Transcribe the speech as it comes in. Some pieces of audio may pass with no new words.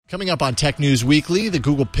Coming up on Tech News Weekly, the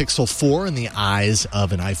Google Pixel 4 in the eyes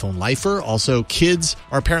of an iPhone lifer. Also, kids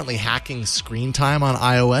are apparently hacking screen time on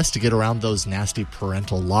iOS to get around those nasty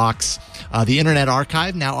parental locks. The Internet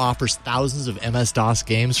Archive now offers thousands of MS-DOS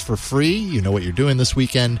games for free. You know what you're doing this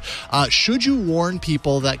weekend. Should you warn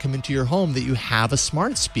people that come into your home that you have a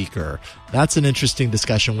smart speaker? That's an interesting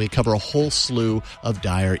discussion. We cover a whole slew of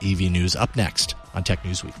dire EV news up next on Tech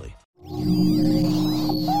News Weekly.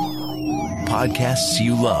 Podcasts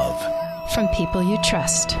you love. From people you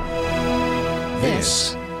trust.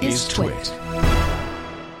 This is Twit.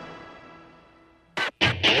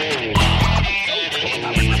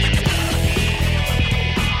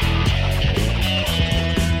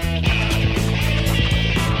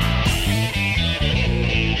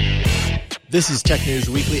 This is Tech News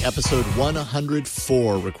Weekly, episode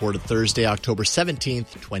 104, recorded Thursday, October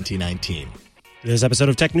 17th, 2019. This episode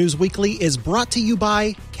of Tech News Weekly is brought to you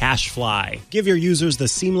by CashFly. Give your users the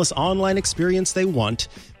seamless online experience they want.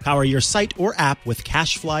 Power your site or app with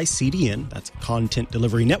CashFly CDN, that's Content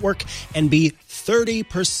Delivery Network, and be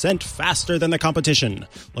 30% faster than the competition.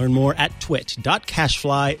 Learn more at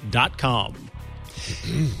twit.cashfly.com.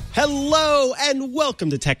 Hello and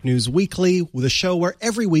welcome to Tech News Weekly, the show where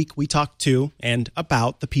every week we talk to and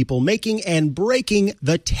about the people making and breaking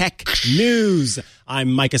the tech news.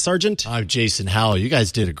 I'm Micah Sargent. I'm Jason Howell. You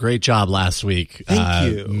guys did a great job last week.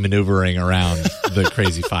 Thank you. Maneuvering around the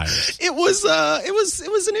crazy fires. It was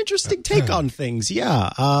an interesting take on things.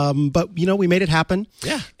 Yeah. But you know, we made it happen.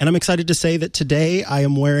 Yeah. And I'm excited to say that today I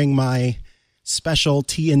am wearing my special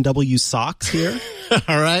T&W socks here.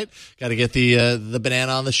 All right. Got to get the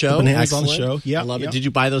banana on the show. The banana's Excellent. on the show. Yeah. I love it. Did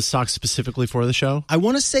you buy those socks specifically for the show? I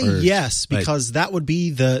want to say yes, because that would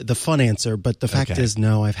be the fun answer. But the fact is,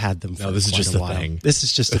 no, I've had them for this is quite just a a while. thing. This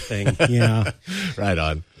is just a thing. Yeah. Right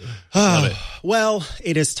on. Love it. Well,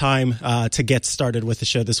 it is time to get started with the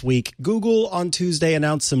show this week. Google on Tuesday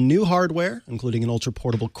announced some new hardware, including an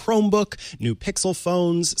ultra-portable Chromebook, new Pixel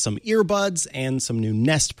phones, some earbuds, and some new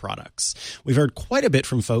Nest products. We've heard quite a bit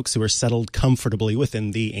from folks who are settled comfortably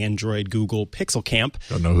within the Android Google Pixel camp.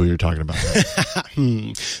 Don't know who you're talking about.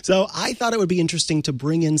 So I thought it would be interesting to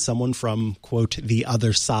bring in someone from, quote, the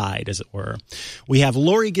other side, as it were. We have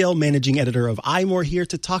Lori Gill, managing editor of iMore, here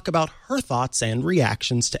to talk about her thoughts and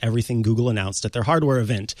reactions to everything Google announced at their hardware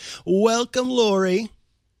event. Welcome, Lori.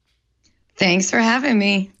 Thanks for having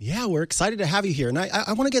me. Yeah, we're excited to have you here. And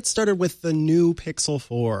I want to get started with the new Pixel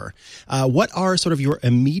 4. What are sort of your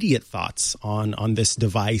immediate thoughts on this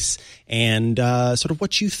device and sort of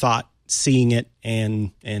what you thought seeing it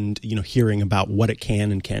and you know, hearing about what it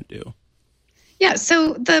can and can't do? Yeah,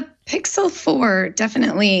 so the Pixel 4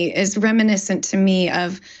 definitely is reminiscent to me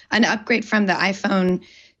of an upgrade from the iPhone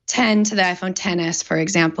 10 to the iPhone XS, for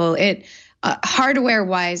example. It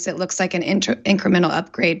hardware-wise, it looks like an incremental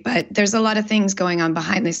upgrade, but there's a lot of things going on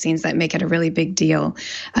behind the scenes that make it a really big deal,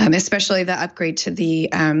 especially the upgrade to the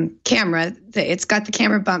camera. It's got the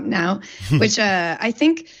camera bump now, which I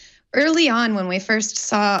think early on when we first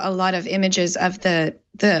saw a lot of images of the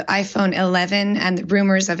iPhone 11 and the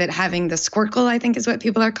rumors of it having the squircle, I think is what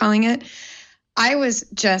people are calling it, I was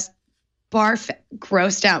just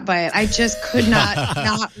grossed out by it. I just could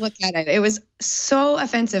not look at it. It was so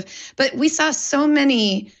offensive. But we saw so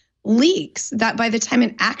many leaks that by the time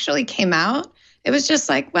it actually came out, it was just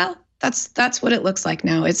like, well, that's what it looks like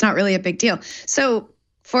now. It's not really a big deal. So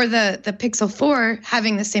for the Pixel 4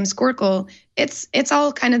 having the same squircle, it's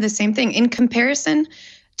all kind of the same thing. In comparison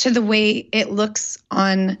to the way it looks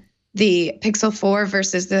on the Pixel 4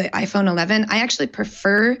 versus the iPhone 11, I actually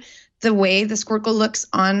prefer the way the squircle looks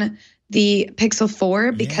on the Pixel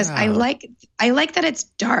 4 because I like that it's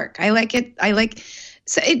dark. I like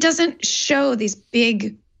so it doesn't show these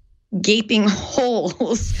big gaping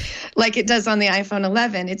holes like it does on the iPhone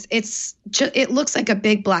 11. It looks like a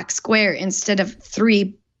big black square instead of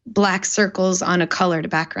three black circles on a colored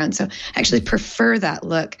background. So I actually prefer that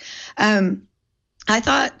look. I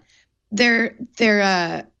thought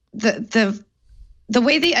the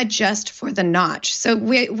way they adjust for the notch. So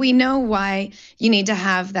we know why you need to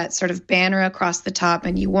have that sort of banner across the top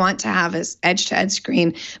and you want to have an edge-to-edge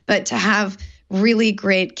screen, but to have really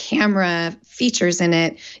great camera features in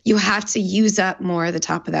it, you have to use up more of the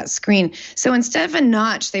top of that screen. So instead of a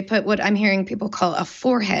notch, they put what I'm hearing people call a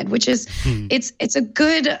forehead, which is it's a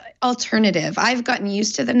good alternative. I've gotten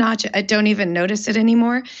used to the notch. I don't even notice it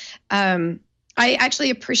anymore. I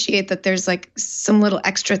actually appreciate that there's like some little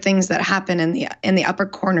extra things that happen in the upper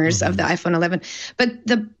corners of the iPhone 11. But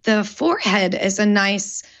the forehead is a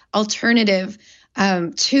nice alternative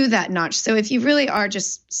to that notch. So if you really are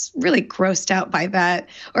just really grossed out by that,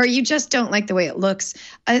 or you just don't like the way it looks,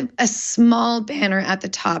 a small banner at the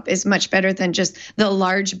top is much better than just the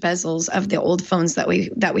large bezels of the old phones that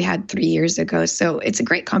we had 3 years ago. So it's a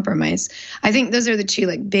great compromise. I think those are the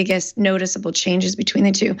two biggest noticeable changes between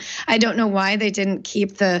the two. I don't know why they didn't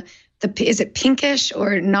keep the is it pinkish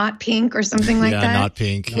or not pink or something like that? Yeah, not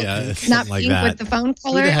pink. Yeah, not like pink that. with the phone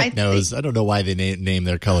color. Who the heck knows? I don't know why they name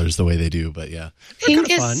their colors the way they do, but yeah. Pink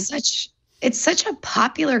is such a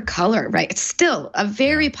popular color, right? It's still a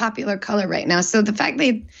very popular color right now. So the fact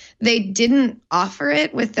they didn't offer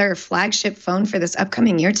it with their flagship phone for this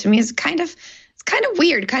upcoming year, to me, is kind of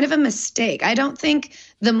weird, kind of a mistake. I don't think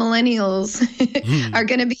the millennials are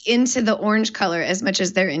going to be into the orange color as much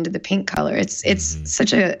as they're into the pink color. It's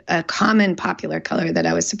such a common, popular color that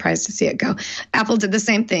I was surprised to see it go. Apple did the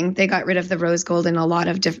same thing. They got rid of the rose gold and a lot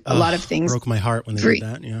of things. Broke my heart when they did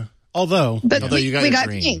that. Yeah. Although we got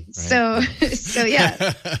green, pink, right? so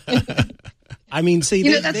yeah. I mean, see,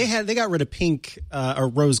 they got rid of pink or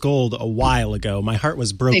rose gold a while ago. My heart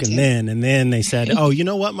was broken then, and then they said, "Oh, you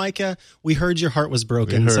know what, Micah? We heard your heart was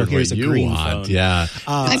broken, so here's a green phone." Yeah.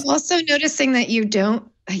 I'm also noticing that you don't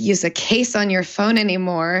use a case on your phone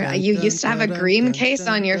anymore. You used to have a green case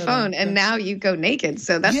on your phone, and now you go naked.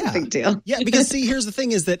 So that's a big deal. Yeah, because see, here's the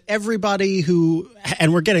thing: is that everybody who,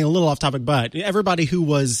 and we're getting a little off topic, but everybody who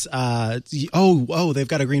was, they've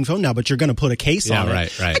got a green phone now, but you're going to put a case on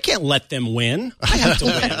it. Right. I can't let them win. I have to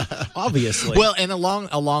win, obviously. Well, and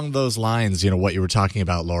along those lines, what you were talking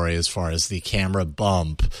about, Lori, as far as the camera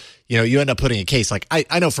bump. You end up putting a case. Like,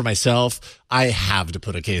 I know for myself, I have to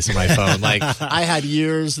put a case in my phone. Like, I had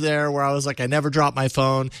years there where I was like, I never dropped my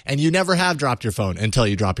phone, and you never have dropped your phone until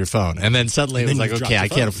you drop your phone. And then suddenly it was like, okay, I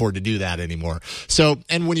can't afford to do that anymore. So,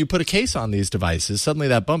 and when you put a case on these devices, suddenly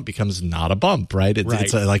that bump becomes not a bump, right?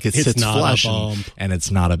 It's like it sits flush and it's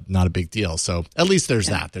not a big deal. So at least there's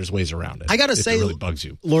that. There's ways around it. I got to say, it really bugs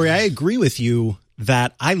you. Lori, I agree with you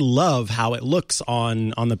that I love how it looks on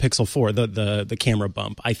the Pixel 4, the camera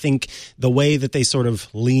bump. I think the way that they sort of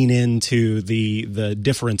lean into the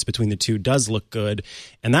difference between the two does look good.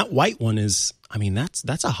 And that white one is,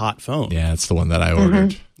 that's a hot phone. Yeah, it's the one that I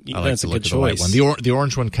ordered. I like that's a good choice. The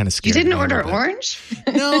orange one kind of scared me. You didn't order orange?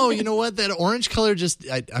 No, you know what? That orange color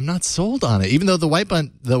I'm not sold on it. Even though the white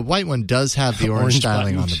one does have the orange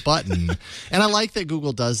styling on the button, and I like that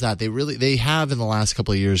Google does that. They have in the last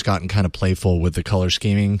couple of years gotten kind of playful with the color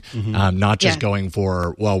scheming, not just going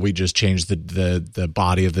for we just changed the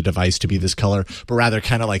body of the device to be this color, but rather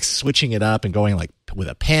kind of like switching it up and going like with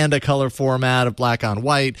a panda color format of black on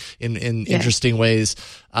white in interesting ways.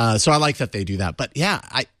 So I like that they do that. But yeah,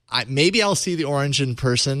 I maybe I'll see the orange in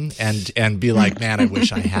person and be like, man, I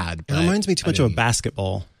wish I had. It reminds me too much of a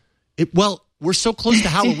basketball. We're so close to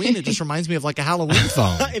Halloween, it just reminds me of like a Halloween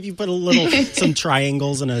phone. If you put some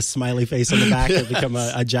triangles and a smiley face on the back, it'll become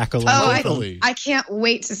a jack-o'-lantern. I can't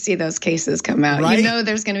wait to see those cases come out. Right?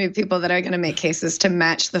 There's going to be people that are going to make cases to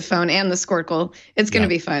match the phone and the Squircle. It's going to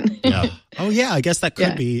be fun. Yeah. Oh, yeah, I guess that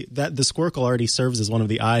could be that the Squircle already serves as one of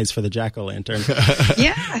the eyes for the jack-o'-lantern.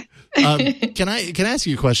 Yeah. Can I ask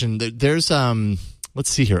you a question? There's let's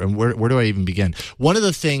see here, and where do I even begin? One of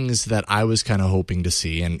the things that I was kind of hoping to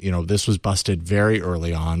see, and this was busted very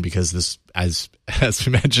early on because this, as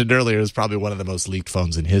we mentioned earlier, is probably one of the most leaked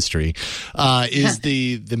phones in history, is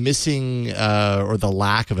the missing or the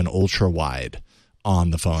lack of an ultra wide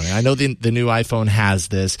on the phone. And I know the new iPhone has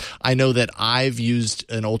this. I know that I've used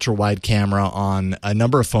an ultra wide camera on a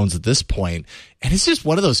number of phones at this point, and it's just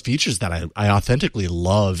one of those features that I authentically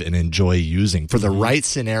love and enjoy using. For the right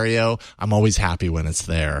scenario, I'm always happy when it's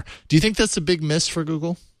there. Do you think that's a big miss for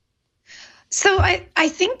Google? So I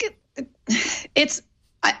think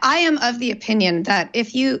I am of the opinion that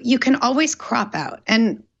if you can always crop out,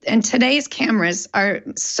 and today's cameras are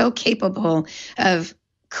so capable of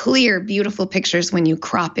clear, beautiful pictures when you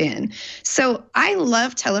crop in. So I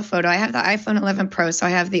love telephoto. I have the iPhone 11 Pro, so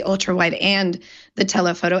I have the ultra wide and the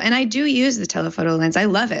telephoto, and I do use the telephoto lens. I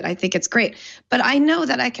love it. I think it's great. But I know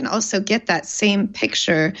that I can also get that same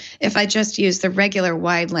picture if I just use the regular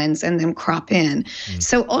wide lens and then crop in.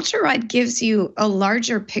 So ultra wide gives you a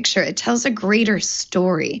larger picture. It tells a greater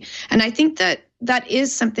story. And I think that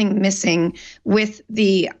is something missing with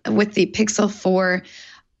the Pixel 4.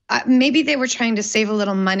 Maybe they were trying to save a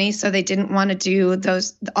little money, so they didn't want to do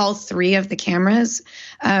all three of the cameras.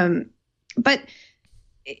 But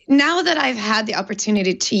now that I've had the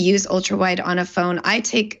opportunity to use ultra wide on a phone, I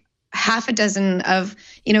take half a dozen of,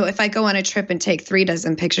 if I go on a trip and take 3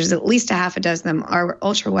 dozen pictures, at least a half a dozen of them are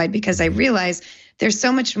ultra wide, because I realize there's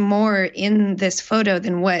so much more in this photo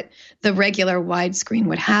than what the regular widescreen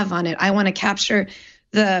would have on it. I want to capture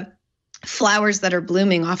the flowers that are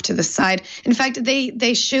blooming off to the side. In fact,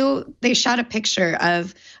 they shot a picture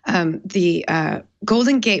of the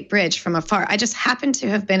Golden Gate Bridge from afar. I just happened to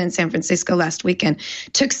have been in San Francisco last weekend,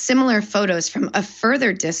 took similar photos from a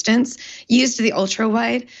further distance, used the ultra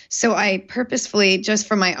wide. So I purposefully, just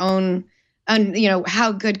for my own,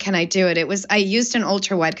 how good can I do it? I used an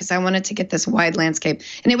ultra wide because I wanted to get this wide landscape,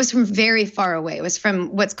 and it was from very far away. It was from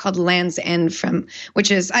what's called Land's End,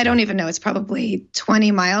 which is, I don't even know, it's probably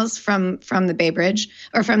 20 miles from the Bay Bridge,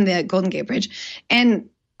 or from the Golden Gate Bridge. And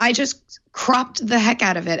I just cropped the heck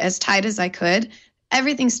out of it as tight as I could.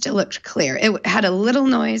 Everything still looked clear. It had a little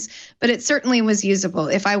noise, but it certainly was usable.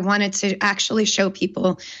 If I wanted to actually show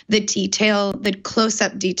people the detail, the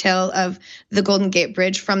close-up detail of the Golden Gate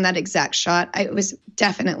Bridge from that exact shot, it was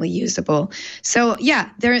definitely usable. So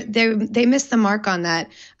yeah, they missed the mark on that.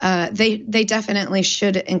 They definitely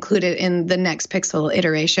should include it in the next Pixel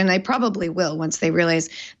iteration. I probably will, once they realize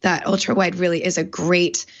that ultra wide really is a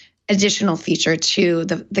great additional feature to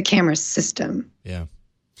the camera system. Yeah.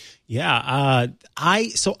 Yeah,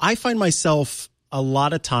 I find myself a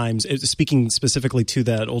lot of times, speaking specifically to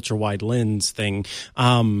that ultra wide lens thing,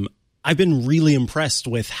 I've been really impressed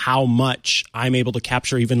with how much I'm able to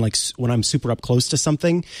capture, even like when I'm super up close to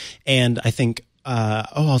something, and I think,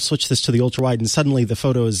 I'll switch this to the ultra wide, and suddenly the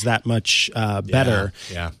photo is that much better.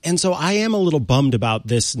 Yeah. And so I am a little bummed about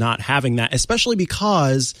this not having that, especially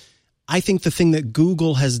because I think the thing that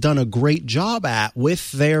Google has done a great job at with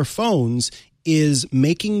their phones is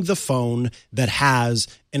making the phone that has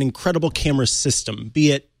an incredible camera system,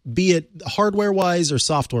 be it hardware wise or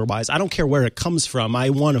software wise. I don't care where it comes from.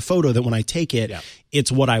 I want a photo that when I take it,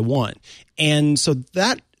 it's what I want. And so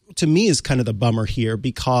that to me is kind of the bummer here,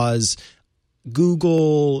 because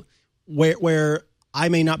Google, where I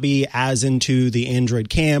may not be as into the Android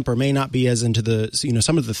camp, or may not be as into the,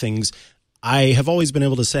 some of the things, I have always been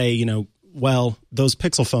able to say, well, those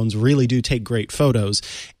Pixel phones really do take great photos.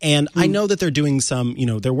 And I know that they're doing some,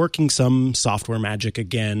 they're working some software magic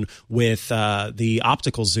again with the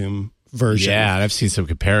optical zoom version. Yeah, and I've seen some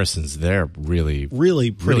comparisons. They're really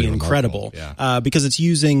pretty incredible. Yeah. Because it's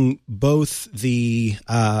using both the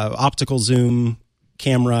optical zoom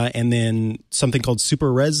camera and then something called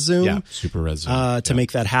super res zoom. Yeah, super res zoom. To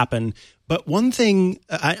make that happen. But one thing,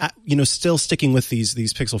 I still sticking with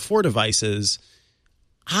these Pixel 4 devices,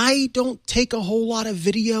 I don't take a whole lot of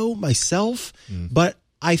video myself, but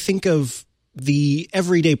I think of the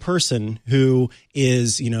everyday person who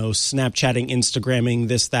is, Snapchatting, Instagramming,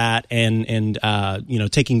 this, that, and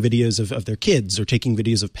taking videos of their kids or taking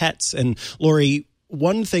videos of pets. And Lori,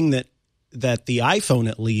 one thing that the iPhone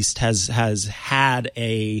at least has had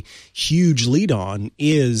a huge lead on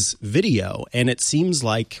is video. And it seems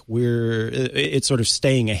like it's sort of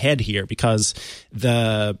staying ahead here, because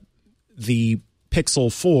the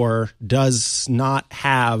Pixel 4 does not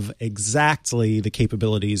have exactly the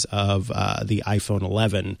capabilities of the iPhone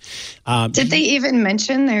 11. Did they even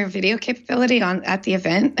mention their video capability at the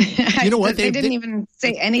event? You know what? They didn't even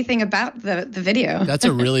say anything about the video. That's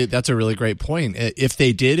a really great point. If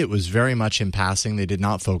they did, it was very much in passing. They did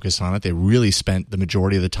not focus on it. They really spent the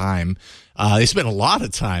majority of the time. They spent a lot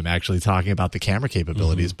of time actually talking about the camera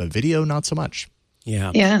capabilities, but video, not so much.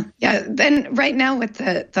 Yeah. Then right now with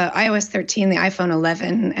the iOS 13, the iPhone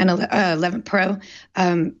 11 and 11 Pro,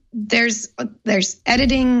 there's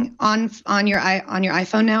editing on your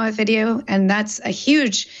iPhone now, a video, and that's a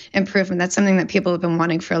huge improvement. That's something that people have been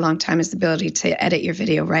wanting for a long time, is the ability to edit your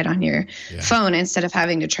video right on your phone instead of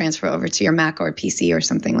having to transfer over to your Mac or PC or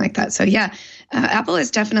something like that. So Apple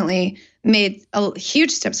has definitely made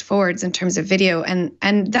huge steps forwards in terms of video, and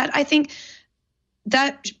that, I think,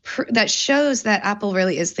 that shows that Apple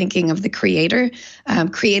really is thinking of the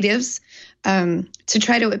creatives, to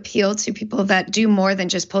try to appeal to people that do more than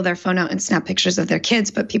just pull their phone out and snap pictures of their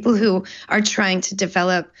kids, but people who are trying to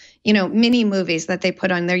develop, mini movies that they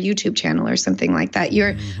put on their YouTube channel or something like that.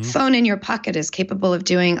 Your phone in your pocket is capable of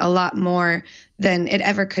doing a lot more than it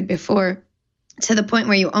ever could before, to the point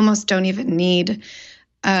where you almost don't even need,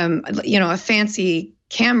 a fancy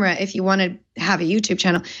camera. If you want to have a YouTube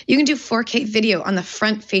channel, you can do 4K video on the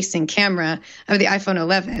front-facing camera of the iPhone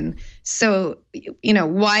 11. So,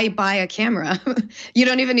 why buy a camera? You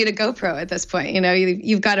don't even need a GoPro at this point.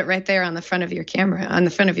 You've got it right there on the front of your camera, on the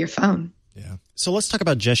front of your phone. Yeah. So let's talk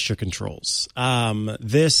about gesture controls.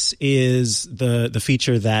 This is the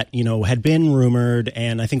feature that, had been rumored,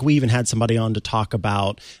 and I think we even had somebody on to talk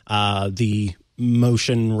about the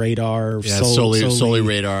motion radar, solely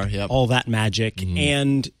radar, all that magic.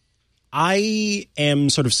 And I am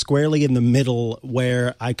sort of squarely in the middle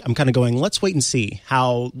where I'm kind of going, let's wait and see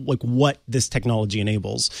what this technology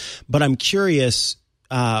enables. But I'm curious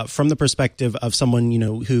from the perspective of someone,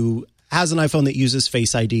 who has an iPhone that uses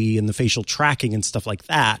Face ID and the facial tracking and stuff like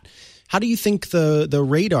that. How do you think the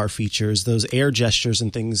radar features, those air gestures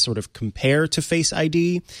and things sort of compare to Face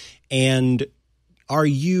ID? And are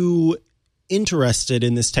you interested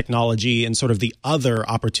in this technology and sort of the other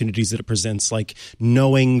opportunities that it presents, like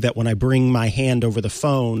knowing that when I bring my hand over the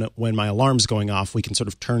phone, when my alarm's going off, we can sort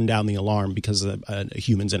of turn down the alarm because a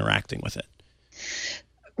human's interacting with it?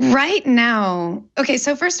 Right now, okay,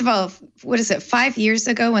 so first of all, 5 years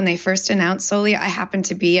ago when they first announced Solely, I happened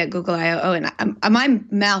to be at Google I/O and my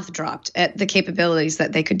mouth dropped at the capabilities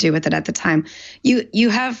that they could do with it at the time. You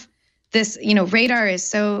have this, radar is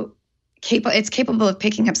so it's capable of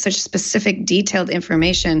picking up such specific, detailed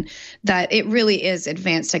information that it really is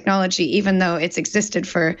advanced technology, even though it's existed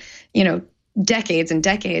for, decades and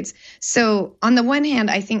decades. So on the one hand,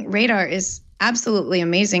 I think radar is absolutely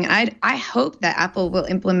amazing. I hope that Apple will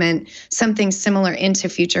implement something similar into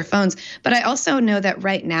future phones. But I also know that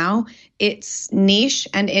right now it's niche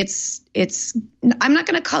and it's I'm not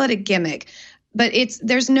going to call it a gimmick, but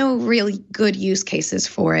there's no really good use cases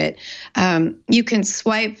for it. You can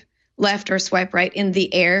swipe left or swipe right in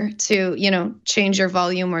the air to, change your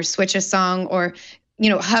volume or switch a song, or,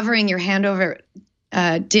 hovering your hand over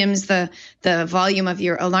dims the volume of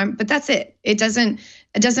your alarm. But that's it. It doesn't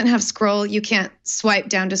have scroll. You can't swipe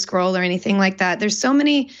down to scroll or anything like that. There's so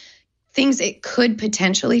many things it could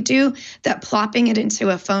potentially do that plopping it into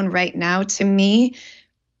a phone right now, to me,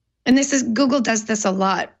 and Google does this a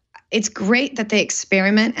lot. It's great that they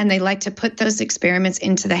experiment and they like to put those experiments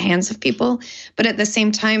into the hands of people. But at the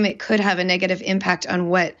same time, it could have a negative impact on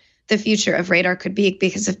what the future of radar could be,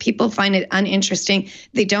 because if people find it uninteresting,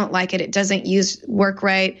 they don't like it, it doesn't work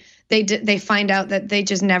right, they find out that they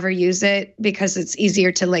just never use it because it's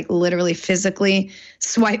easier to literally physically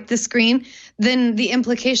swipe the screen, then the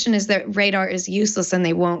implication is that radar is useless and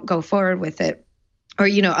they won't go forward with it. Or,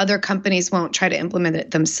 other companies won't try to implement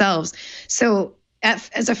it themselves. So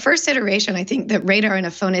as a first iteration, I think that radar in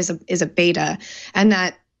a phone is a beta, and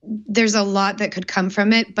that there's a lot that could come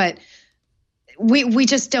from it, but we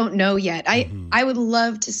just don't know yet. I would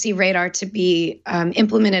love to see radar to be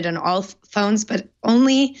implemented on all phones, but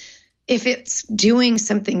only if it's doing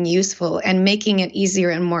something useful and making it easier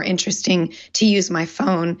and more interesting to use my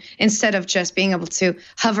phone, instead of just being able to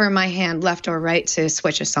hover my hand left or right to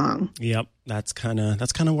switch a song. Yep. That's kind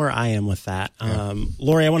of where I am with that.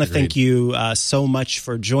 Lori, I want to thank you so much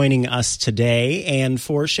for joining us today and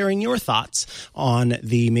for sharing your thoughts on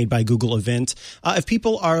the Made by Google event. If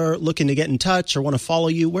people are looking to get in touch or want to follow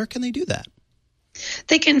you, where can they do that?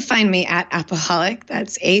 They can find me at Appleholik.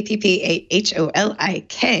 That's APPAHOLIK.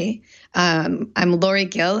 I'm Lori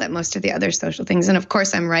Gill at most of the other social things. And of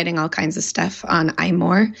course, I'm writing all kinds of stuff on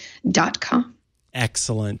imore.com.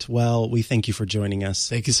 Excellent. Well, we thank you for joining us.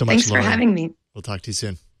 Thank you so much, Thanks Lori. for having me. We'll talk to you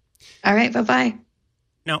soon. All right. Bye-bye.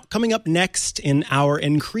 Now, coming up next in our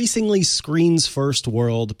increasingly screens-first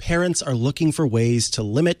world, parents are looking for ways to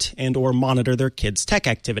limit and or monitor their kids' tech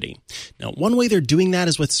activity. Now, one way they're doing that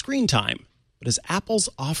is with screen time. But is Apple's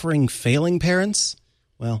offering failing parents?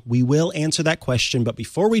 Well, we will answer that question, but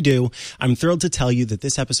before we do, I'm thrilled to tell you that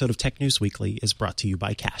this episode of Tech News Weekly is brought to you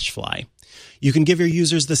by CashFly. You can give your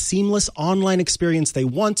users the seamless online experience they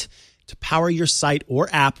want to power your site or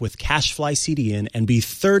app with CashFly CDN and be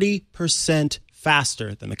 30%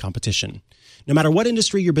 faster than the competition. No matter what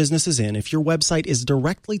industry your business is in, if your website is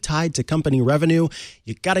directly tied to company revenue,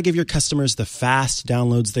 you got to give your customers the fast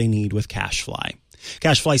downloads they need with CashFly.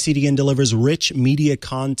 CashFly CDN delivers rich media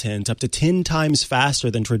content up to 10 times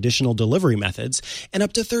faster than traditional delivery methods and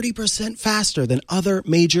up to 30% faster than other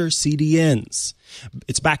major CDNs.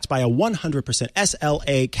 It's backed by a 100%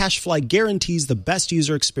 SLA. CashFly guarantees the best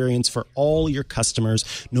user experience for all your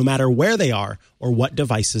customers, no matter where they are or what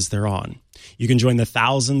devices they're on. You can join the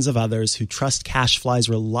thousands of others who trust CashFly's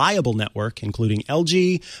reliable network, including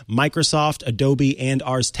LG, Microsoft, Adobe, and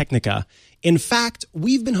Ars Technica. In fact,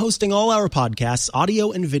 we've been hosting all our podcasts,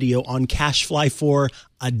 audio and video, on CashFly for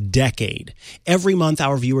a decade. Every month,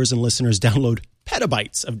 our viewers and listeners download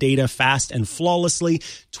petabytes of data fast and flawlessly.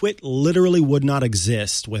 Twit literally would not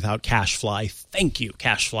exist without CashFly. Thank you,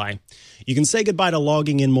 CashFly. You can say goodbye to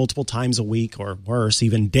logging in multiple times a week, or worse,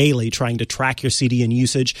 even daily, trying to track your CDN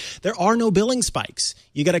usage. There are no billing spikes.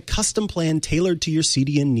 You get a custom plan tailored to your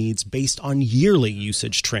CDN needs based on yearly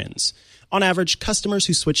usage trends. On average, customers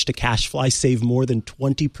who switch to CashFly save more than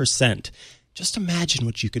 20%. Just imagine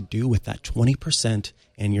what you could do with that 20%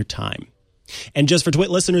 in your time. And just for Twit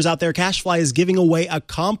listeners out there, CashFly is giving away a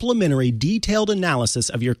complimentary detailed analysis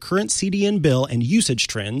of your current CDN bill and usage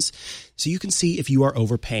trends so you can see if you are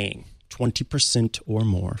overpaying 20% or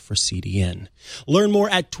more for CDN. Learn more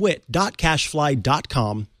at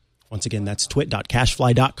twit.cashfly.com. Once again, that's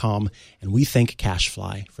twit.cashfly.com, and we thank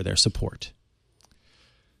CashFly for their support.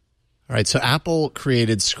 All right, so Apple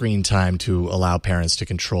created Screen Time to allow parents to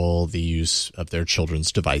control the use of their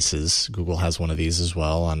children's devices. Google has one of these as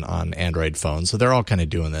well on Android phones, so they're all kind of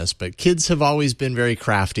doing this. But kids have always been very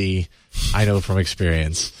crafty, I know from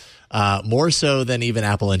experience, more so than even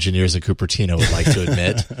Apple engineers at Cupertino would like to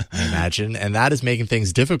admit, I imagine. And that is making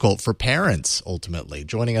things difficult for parents, ultimately.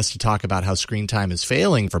 Joining us to talk about how Screen Time is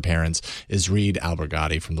failing for parents is Reed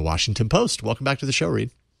Albergotti from the Washington Post. Welcome back to the show,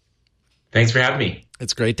 Reed. Thanks for having me.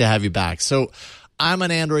 It's great to have you back. So I'm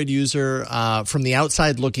an Android user. From the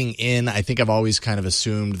outside looking in, I think I've always kind of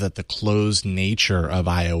assumed that the closed nature of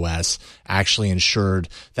iOS actually ensured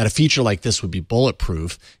that a feature like this would be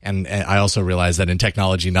bulletproof. And I also realized that in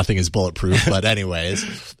technology, nothing is bulletproof. But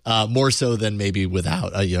anyways, more so than maybe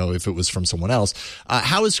without, if it was from someone else.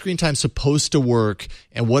 How is Screen Time supposed to work?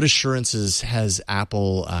 And what assurances has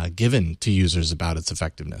Apple given to users about its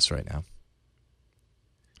effectiveness right now?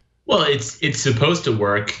 Well, it's supposed to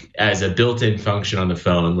work as a built-in function on the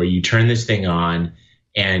phone where you turn this thing on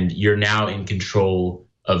and you're now in control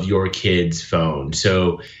of your kid's phone.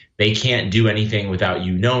 So they can't do anything without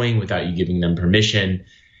you knowing, without you giving them permission.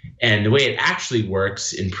 And the way it actually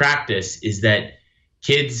works in practice is that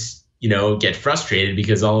kids, get frustrated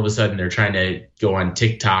because all of a sudden they're trying to go on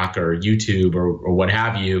TikTok or YouTube or what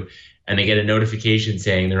have you, and they get a notification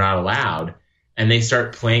saying they're not allowed. And they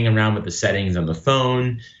start playing around with the settings on the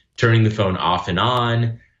phone, turning the phone off and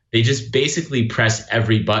on. They just basically press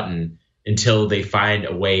every button until they find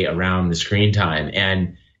a way around the screen time.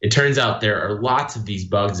 And it turns out there are lots of these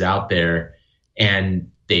bugs out there,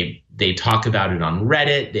 and they talk about it on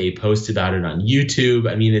Reddit. They post about it on YouTube.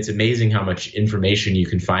 I mean, it's amazing how much information you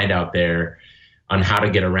can find out there on how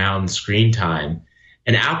to get around screen time.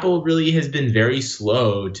 And Apple really has been very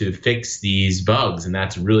slow to fix these bugs, and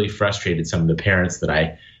that's really frustrated some of the parents that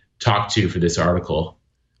I talked to for this article.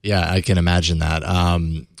 Yeah, I can imagine that.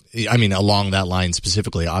 Along that line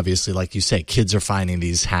specifically, obviously, like you say, kids are finding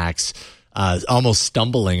these hacks, almost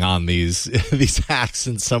stumbling on these hacks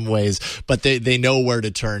in some ways, but they know where to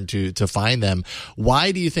turn to find them.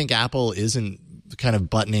 Why do you think Apple isn't kind of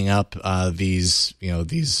buttoning up these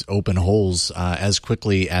open holes as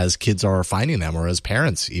quickly as kids are finding them, or as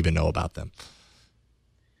parents even know about them?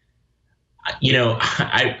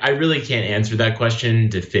 I really can't answer that question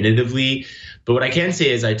definitively, but what I can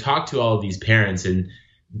say is I talked to all of these parents, and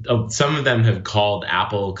some of them have called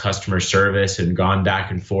Apple customer service and gone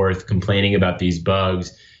back and forth complaining about these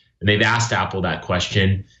bugs. And they've asked Apple that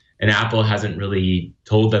question, and Apple hasn't really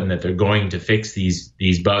told them that they're going to fix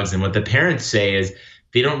these bugs. And what the parents say is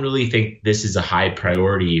they don't really think this is a high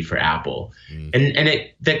priority for Apple. And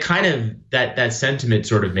that sentiment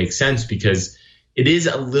sort of makes sense, because it is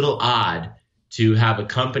a little odd to have a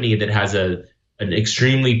company that has an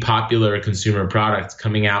extremely popular consumer product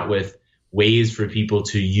coming out with ways for people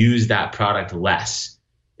to use that product less.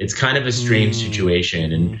 It's kind of a strange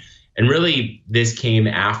situation. And really, this came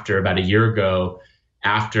after about a year ago,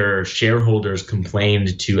 after shareholders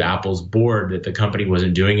complained to Apple's board that the company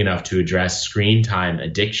wasn't doing enough to address screen time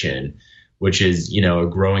addiction, which is, a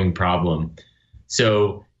growing problem.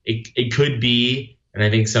 So it could be, and I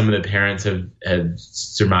think some of the parents have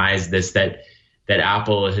surmised this, that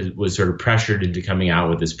Apple was sort of pressured into coming out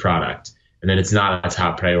with this product, and that it's not a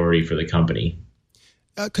top priority for the company.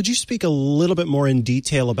 Could you speak a little bit more in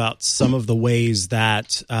detail about some of the ways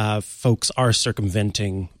that folks are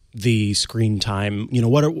circumventing the screen time?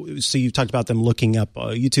 So you've talked about them looking up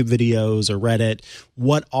YouTube videos or Reddit.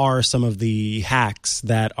 What are some of the hacks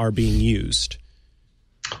that are being used?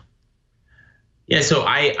 Yeah, so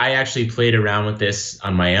I actually played around with this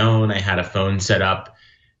on my own. I had a phone set up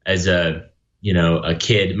as a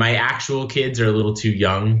kid. My actual kids are a little too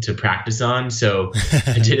young to practice on, so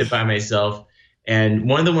I did it by myself. And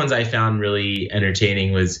one of the ones I found really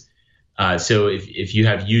entertaining was, so if you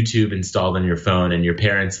have YouTube installed on your phone and your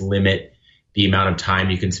parents limit the amount of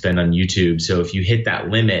time you can spend on YouTube, so if you hit that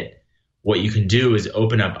limit, what you can do is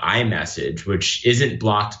open up iMessage, which isn't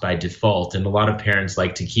blocked by default. And a lot of parents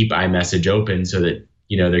like to keep iMessage open so that,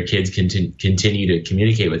 their kids can continue to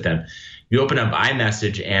communicate with them. You open up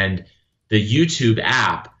iMessage, and the YouTube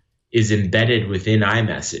app is embedded within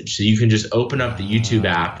iMessage. So you can just open up the YouTube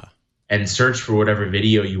app and search for whatever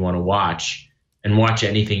video you want to watch and watch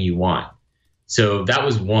anything you want. So that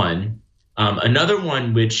was one. Another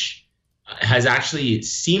one which has actually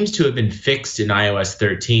seems to have been fixed in iOS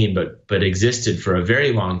 13, but existed for a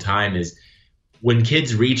very long time, is when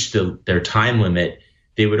kids reach their time limit,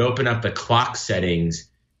 they would open up the clock settings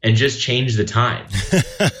and just change the time.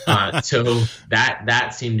 So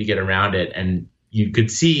that seemed to get around it. And you could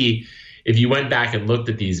see, if you went back and looked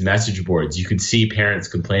at these message boards, you could see parents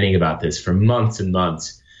complaining about this for months and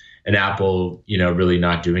months, and Apple, really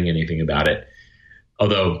not doing anything about it.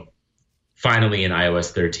 Although finally in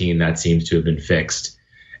iOS 13, that seems to have been fixed.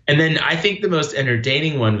 And then I think the most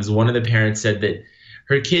entertaining one was one of the parents said that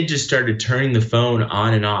her kid just started turning the phone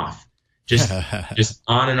on and off, just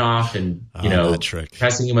on and off, and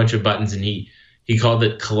pressing a bunch of buttons. And he called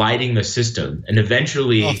it colliding the system. And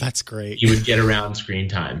eventually, that's great. He would get around screen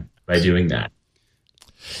time by doing that.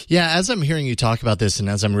 Yeah, as I'm hearing you talk about this, and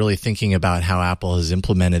as I'm really thinking about how Apple has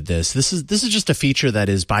implemented this is just a feature that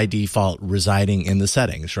is by default residing in the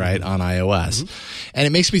settings, right, on iOS. And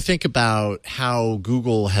it makes me think about how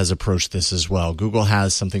Google has approached this as well. Google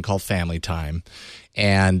has something called Family Time.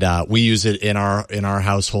 And we use it in our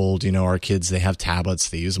household. Our kids, they have tablets.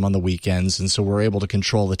 They use them on the weekends, and so we're able to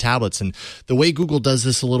control the tablets. And the way Google does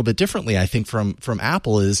this a little bit differently, I think, from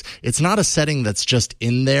Apple, is it's not a setting that's just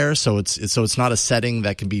in there. So it's not a setting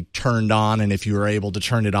that can be turned on, and if you are able to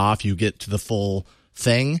turn it off, you get to the full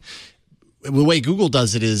thing. The way Google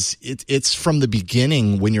does it is it's from the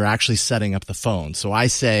beginning when you're actually setting up the phone. So I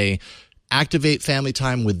say, activate Family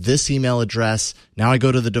Time with this email address. Now I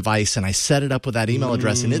go to the device and I set it up with that email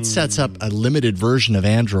address, and it sets up a limited version of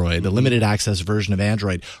Android, a limited access version of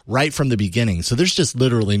Android right from the beginning. So there's just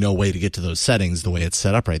literally no way to get to those settings the way it's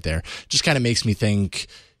set up right there. Just kind of makes me think,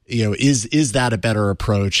 is that a better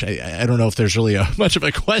approach? I don't know if there's really much of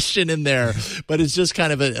a question in there, but it's just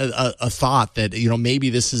kind of a thought that, maybe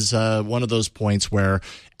this is one of those points where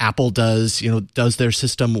Apple does their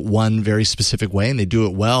system one very specific way, and they do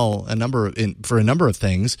it well for a number of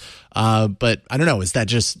things. But I don't know, is that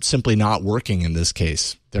just simply not working in this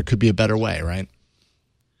case? There could be a better way, right?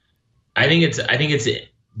 I think it's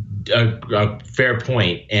a fair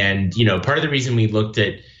point. And, part of the reason we looked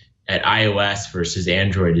at iOS versus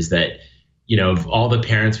Android is that, of all the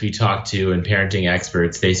parents we talked to and parenting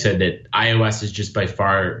experts, they said that iOS is just by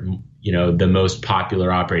far, the most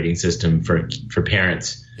popular operating system for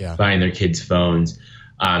parents buying their kids' phones.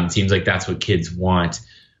 It seems like that's what kids want.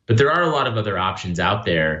 But there are a lot of other options out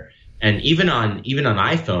there. And even on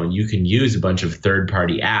iPhone, you can use a bunch of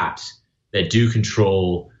third-party apps that do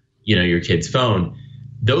control, your kid's phone.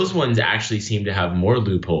 Those ones actually seem to have more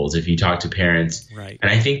loopholes if you talk to parents. Right.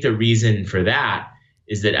 And I think the reason for that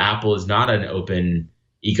is that Apple is not an open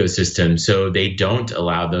ecosystem, so they don't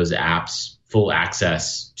allow those apps full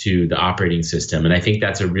access to the operating system. And I think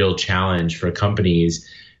that's a real challenge for companies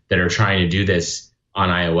that are trying to do this on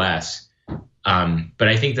iOS. But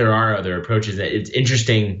I think there are other approaches. It's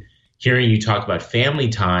interesting hearing you talk about Family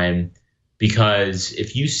Time, because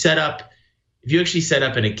if you actually set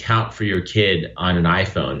up an account for your kid on an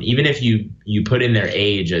iPhone, even if you put in their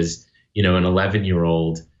age as, an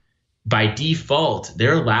 11-year-old, by default,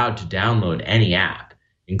 they're allowed to download any app,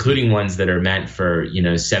 including ones that are meant for,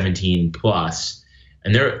 17 plus.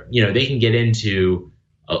 And they can get into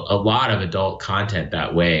a lot of adult content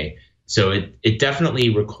that way. So it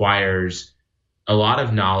definitely requires a lot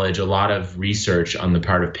of knowledge, a lot of research on the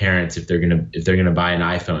part of parents if they're gonna buy an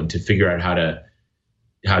iPhone, to figure out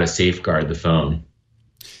how to safeguard the phone.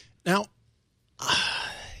 Now,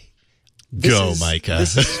 Micah.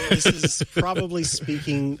 This is probably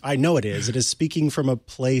speaking. I know it is. It is speaking from a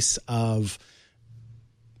place of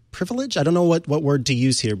privilege. I don't know what word to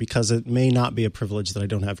use here, because it may not be a privilege that I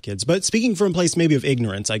don't have kids. But speaking from a place maybe of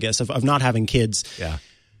ignorance, I guess, of not having kids. Yeah.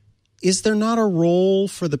 Is there not a role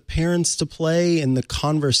for the parents to play in the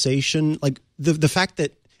conversation? Like the fact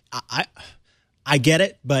that I get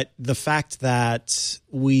it, but the fact that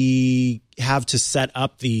we have to set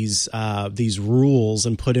up these rules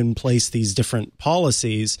and put in place these different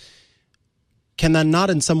policies, can that not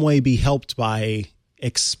in some way be helped by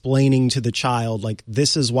explaining to the child, like,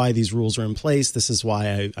 this is why these rules are in place, this is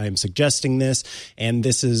why I am suggesting this, and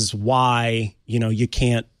this is why, you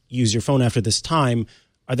can't use your phone after this time?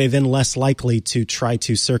 Are they then less likely to try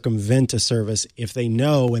to circumvent a service if they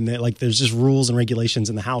know, and there's just rules and regulations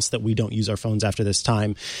in the house that we don't use our phones after this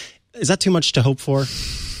time? Is that too much to hope for?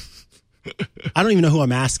 I don't even know who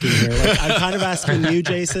I'm asking here. I'm kind of asking you,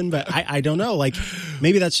 Jason, but I don't know.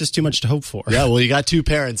 Maybe that's just too much to hope for. Yeah, well, you got two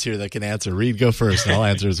parents here that can answer. Reed, go first, and I'll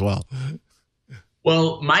answer as well.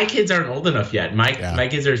 Well, my kids aren't old enough yet. My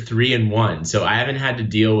kids are 3 and 1, so I haven't had to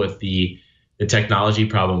deal with the technology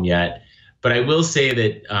problem yet. But I will say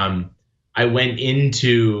that I went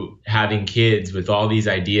into having kids with all these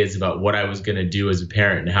ideas about what I was going to do as a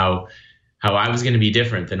parent and how I was going to be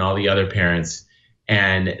different than all the other parents.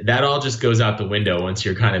 And that all just goes out the window once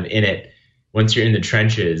you're kind of in it, once you're in the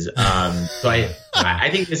trenches. So I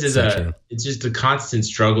think this is it's just a constant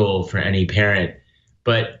struggle for any parent.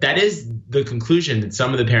 But that is the conclusion that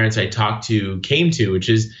some of the parents I talked to came to, which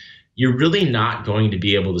is you're really not going to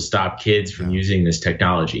be able to stop kids from using this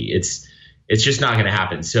technology. It's just not going to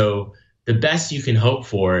happen. So the best you can hope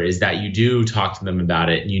for is that you do talk to them about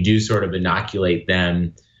it and you do sort of inoculate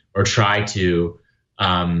them or try to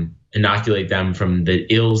inoculate them from the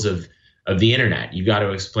ills of the internet. You got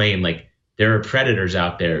to explain, like, there are predators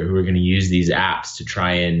out there who are going to use these apps to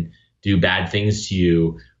try and do bad things to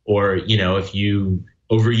you. Or, you know, if you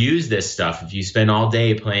overuse this stuff, if you spend all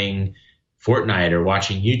day playing Fortnite or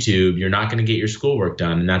watching YouTube, you're not going to get your schoolwork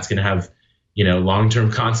done. And that's going to have, you know,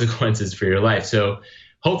 long-term consequences for your life. So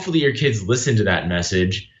hopefully your kids listen to that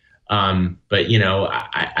message. But, you know,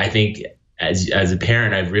 I think as a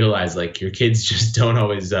parent, I've realized, like, your kids just don't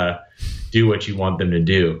always do what you want them to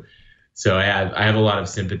do. So I have a lot of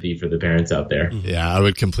sympathy for the parents out there. Yeah, I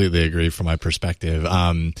would completely agree from my perspective.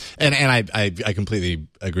 And I completely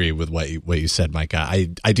agree with what you said, Micah.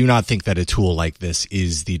 I do not think that a tool like this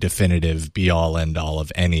is the definitive be all end all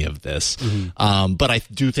of any of this. But I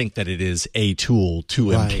do think that it is a tool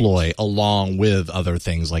to employ along with other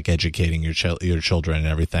things like educating your children and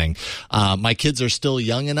everything. My kids are still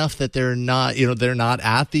young enough that they're not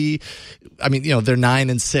at the, I mean, you know, they're 9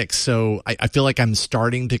 and 6. So I feel like I'm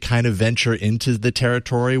starting to kind of venture into the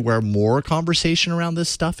territory where more conversation around this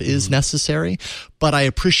stuff is necessary. But I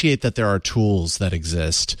appreciate that there are tools that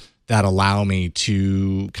exist that allow me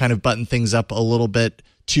to kind of button things up a little bit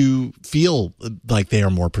to feel like they are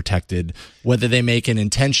more protected, whether they make an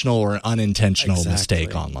intentional or unintentional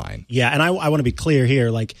mistake online. Yeah, and I want to be clear here.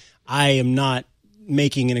 Like, I am not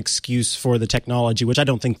making an excuse for the technology, which I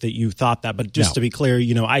don't think that you thought that, but just to be clear,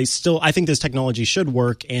 you know, I think this technology should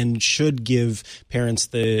work and should give parents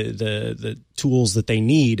the tools that they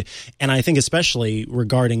need. And I think especially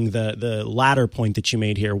regarding the latter point that you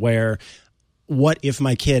made here, where what if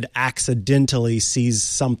my kid accidentally sees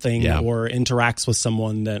something or interacts with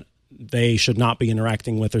someone that they should not be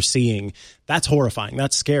interacting with or seeing? That's horrifying.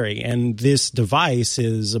 That's scary. And this device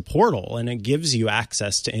is a portal and it gives you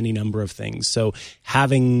access to any number of things. So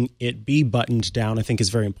having it be buttoned down, I think, is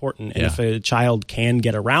very important. And if a child can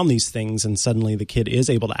get around these things and suddenly the kid is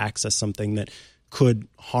able to access something that could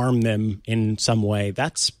harm them in some way,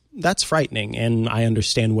 that's frightening. And I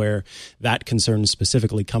understand where that concern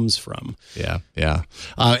specifically comes from. Yeah.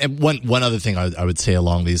 And one other thing I would say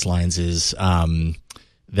along these lines is,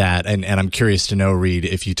 that, and I'm curious to know, Reed,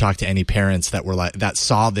 if you talk to any parents that were like, that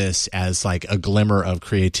saw this as like a glimmer of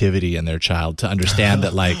creativity in their child, to understand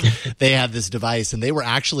that, like, they had this device and they were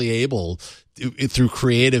actually able through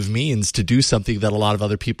creative means to do something that a lot of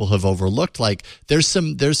other people have overlooked. Like, there's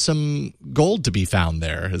some gold to be found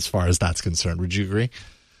there as far as that's concerned. Would you agree?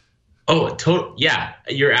 Oh, yeah,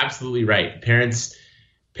 you're absolutely right. Parents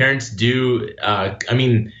do. I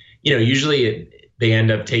mean, you know, usually they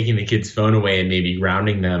end up taking the kid's phone away and maybe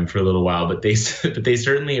grounding them for a little while, but they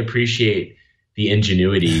certainly appreciate the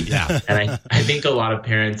ingenuity. And I think a lot of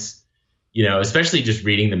parents, you know, especially just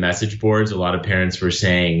reading the message boards, a lot of parents were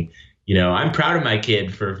saying, you know, I'm proud of my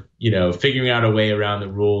kid for, you know, figuring out a way around the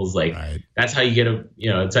rules. Like, that's how you get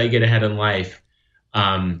that's how you get ahead in life.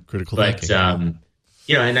 Critical thinking.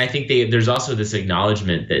 You know, and I think there's also this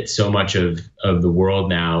acknowledgement that so much of the world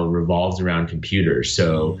now revolves around computers.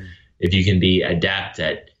 So if you can be adept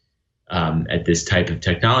at this type of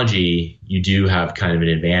technology, you do have kind of an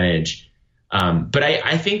advantage. But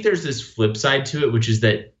I think there's this flip side to it, which is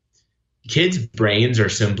that kids' brains are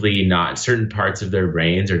simply not, certain parts of their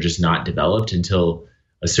brains are just not developed until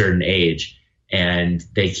a certain age, and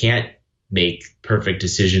they can't make perfect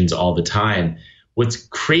decisions all the time. What's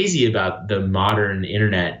crazy about the modern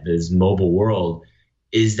internet, this mobile world,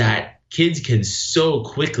 is that kids can so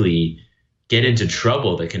quickly get into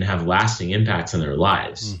trouble that can have lasting impacts on their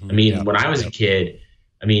lives. I mean, when I was a kid,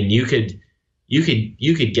 I mean, you could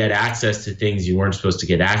get access to things you weren't supposed to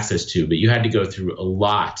get access to, but you had to go through a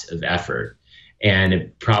lot of effort, and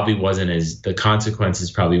it probably the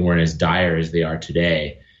consequences probably weren't as dire as they are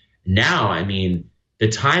today. Now, I mean, the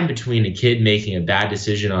time between a kid making a bad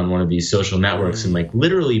decision on one of these social networks and, like,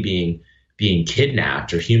 literally being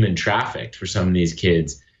kidnapped or human trafficked for some of these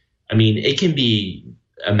kids, I mean, it can be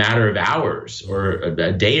a matter of hours or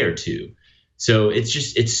a day or two. So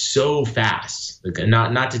it's so fast. Like,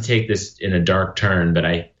 not to take this in a dark turn, but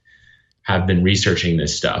I have been researching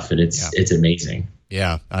this stuff, and it's amazing.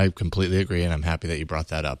 Yeah, I completely agree, and I'm happy that you brought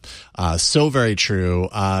that up. So very true.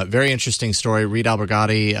 Very interesting story. Reed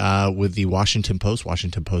Albergati with the Washington Post,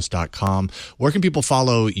 WashingtonPost.com. Where can people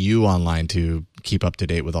follow you online to keep up to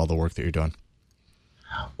date with all the work that you're doing?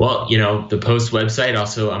 Well, the Post website.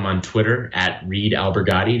 Also, I'm on Twitter at Reed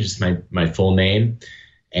Albergati, just my full name.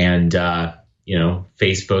 And,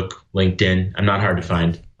 Facebook, LinkedIn. I'm not hard to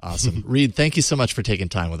find. Awesome. Reed, thank you so much for taking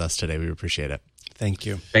time with us today. We appreciate it. Thank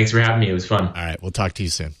you. Thanks for having me. It was fun. All right. We'll talk to you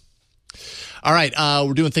soon. All right.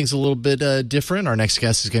 We're doing things a little bit different. Our next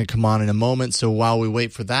guest is going to come on in a moment. So while we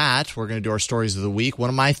wait for that, we're going to do our stories of the week. One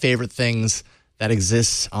of my favorite things that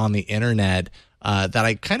exists on the internet that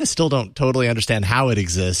I kind of still don't totally understand how it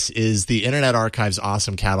exists is the Internet Archive's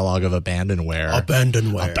awesome catalog of abandonware.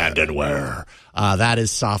 Abandonware. That is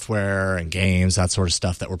software and games, that sort of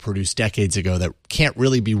stuff that were produced decades ago that can't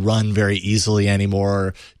really be run very easily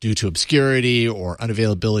anymore due to obscurity or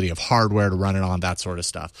unavailability of hardware to run it on, that sort of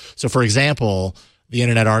stuff. So, for example, the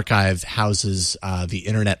Internet Archive houses the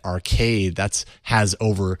Internet Arcade. Has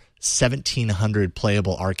over 1,700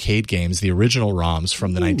 playable arcade games, the original ROMs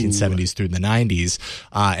from the 1970s through the 90s,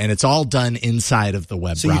 and it's all done inside of the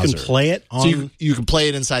web browser. So you can play it on... So you can play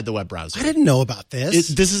it inside the web browser. I didn't know about this.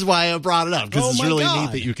 This is why I brought it up, because it's really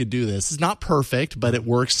neat that you could do this. It's not perfect, but it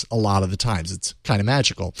works a lot of the times. It's kind of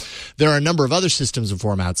magical. There are a number of other systems and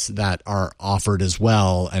formats that are offered as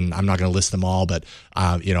well, and I'm not going to list them all, but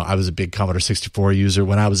I was a big Commodore 64 user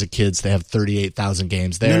when I was a kid, so they have 38,000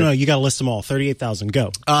 games there. No, you got to list them all. 38,000,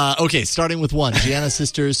 go. Okay, starting with 1, Gianna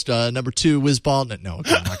Sisters, number 2, Whizball. No,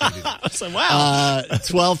 okay, I'm not going to do that. I was like, wow.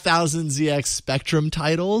 12,000 ZX Spectrum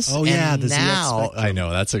titles. Oh, yeah, and the now, ZX Spectrum. I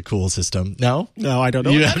know, that's a cool system. No? No, I don't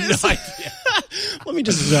know You what have that is. no idea. Let me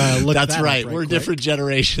just look That's that right. up We're quick. different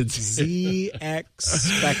generations. ZX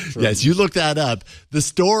Spectrum. Yes, you look that up. The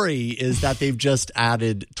story is that they've just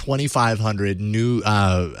added 2,500 new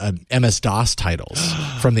MS-DOS titles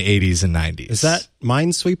from the 80s and 90s. Is that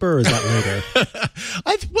Minesweeper or is that later?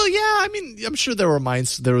 I'm sure there was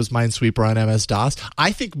Minesweeper on MS-DOS.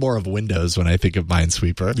 I think more of Windows when I think of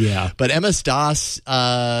Minesweeper. Yeah. But MS-DOS,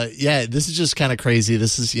 this is just kind of crazy.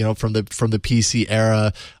 This is, from the PC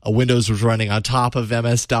era. Windows was running on top of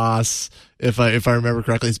MS-DOS. If I remember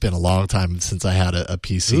correctly, it's been a long time since I had a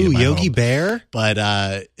PC. Ooh, in my Yogi home. Bear. But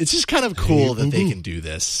it's just kind of cool that they can do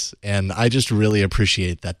this. And I just really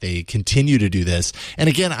appreciate that they continue to do this. And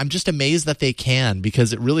again, I'm just amazed that they can,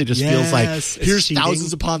 because it really just feels like here's cheating.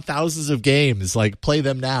 thousands upon thousands of games. Like, play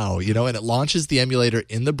them now, and it launches the emulator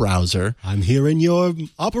in the browser. I'm here in your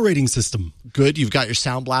operating system. Good. You've got your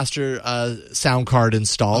Sound Blaster sound card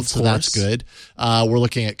installed, so that's good. We're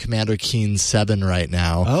looking at Commander Keen 7 right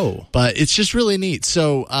now. Oh. But it's just really neat.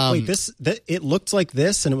 So wait, it looked like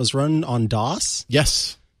this and it was run on DOS?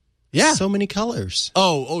 Yes. Yeah. So many colors.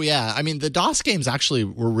 Oh yeah. I mean, the DOS games actually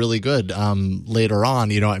were really good later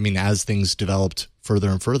on. As things developed further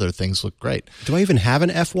and further, things look great. Do I even have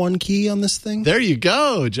an F1 key on this thing? There you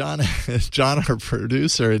go. John, our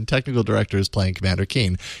producer and technical director, is playing Commander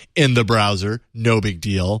Keen in the browser. No big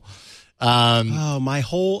deal. My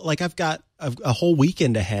whole, I've got a whole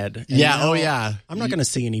weekend ahead. Yeah. I'm not going to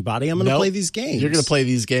see anybody. I'm going to play these games. You're going to play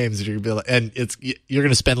these games, and you're going to be you're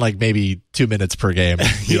going to spend maybe 2 minutes per game.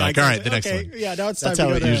 And be all right, the next one. Yeah, now it's That's time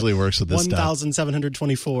how to it go to usually works with this stuff.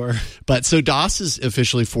 1,724. But so DOS is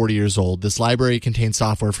officially 40 years old. This library contains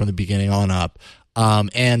software from the beginning on up,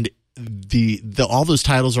 and all those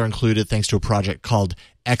titles are included thanks to a project called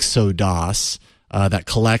ExoDOS. That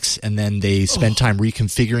collects, and then they spend time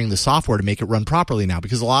reconfiguring the software to make it run properly now,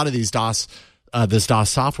 because a lot of these this DOS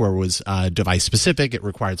software was device specific. It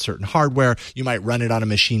required certain hardware. You might run it on a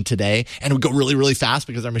machine today and it would go really, really fast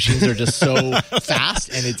because our machines are just so fast,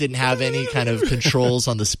 and it didn't have any kind of controls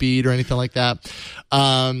on the speed or anything like that.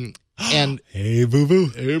 And hey, boo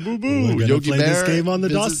boo. Yogi play Bear this game on the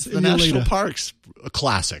DOS the national emulator. parks. A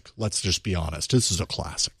classic. Let's just be honest. This is a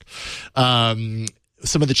classic.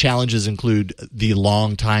 Some of the challenges include the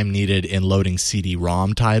long time needed in loading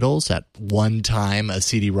CD-ROM titles. At one time, a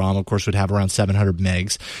CD-ROM, of course, would have around 700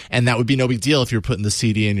 megs, and that would be no big deal if you're putting the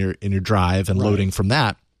CD in your drive and loading from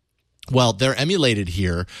that. Well, they're emulated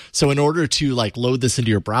here, so in order to load this into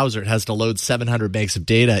your browser, it has to load 700 megs of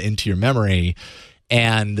data into your memory,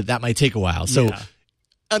 and that might take a while. So. Yeah.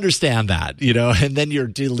 Understand that, and then you're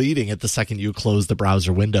deleting it the second you close the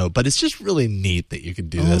browser window. But it's just really neat that you can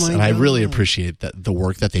do this. And I really appreciate the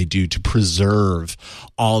work that they do to preserve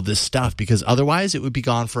all this stuff, because otherwise it would be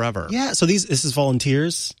gone forever. Yeah. So this is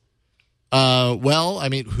volunteers? Who's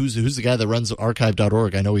the guy that runs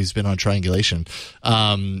archive.org? I know he's been on Triangulation.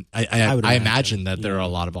 I imagine that there are a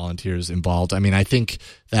lot of volunteers involved. I think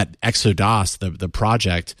that ExoDOS, the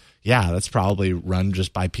project, yeah, that's probably run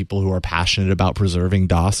just by people who are passionate about preserving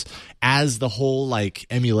DOS, as the whole like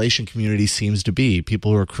emulation community seems to be.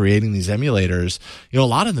 People who are creating these emulators, a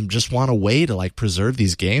lot of them just want a way to like preserve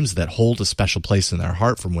these games that hold a special place in their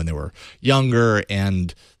heart from when they were younger,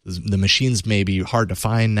 and the machines may be hard to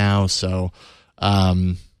find now. So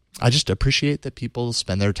I just appreciate that people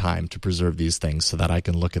spend their time to preserve these things so that I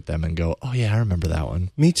can look at them and go, oh, yeah, I remember that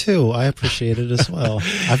one. Me too. I appreciate it as well.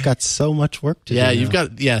 I've got so much work to do. Yeah,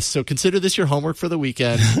 yes. So consider this your homework for the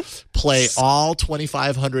weekend. Play all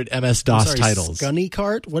 2,500 MS-DOS titles. Scunny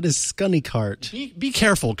Cart? What is Scunny Cart? Be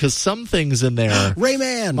careful, because some things in there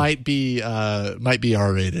Rayman might be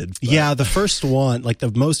R-rated. Yeah, the first one, like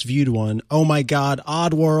the most viewed one. Oh my God,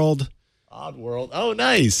 Oddworld. Oh,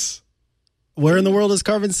 nice. Where in the world is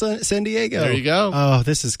Carmen San Diego? There you go. Oh,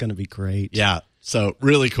 this is going to be great. Yeah. So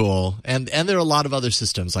really cool. And there are a lot of other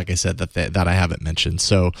systems, like I said, that I haven't mentioned.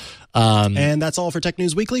 So, and that's all for Tech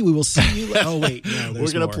News Weekly. We will see you. Oh, wait. No,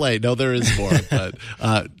 we're going to play. No, there is more, but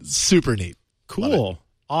super neat. Cool.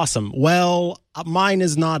 Awesome. Well, mine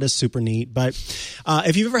is not as super neat, but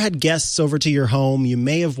if you've ever had guests over to your home, you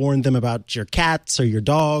may have warned them about your cats or your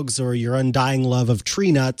dogs or your undying love of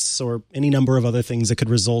tree nuts or any number of other things that could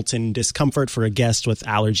result in discomfort for a guest with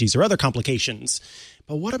allergies or other complications.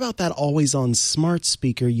 But what about that always-on smart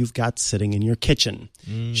speaker you've got sitting in your kitchen?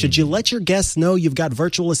 Should you let your guests know you've got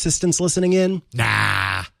virtual assistants listening in?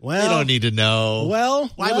 Nah. Well, they don't need to know.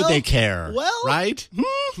 Why would they care? Right?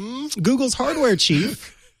 Google's hardware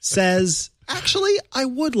chief says, actually, I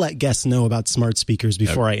would let guests know about smart speakers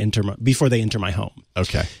before they enter my home.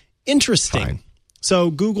 Okay. Interesting. Fine. So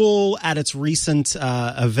Google at its recent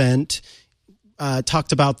event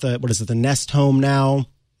talked about the Nest Home now.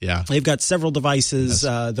 Yeah. They've got several devices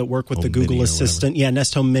that work with the Google Assistant. Yeah,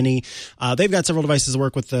 Nest Home Mini. They've got several devices that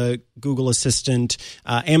work with the Google Assistant.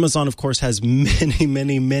 Amazon, of course, has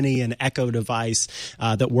many an Echo device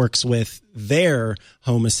that works with their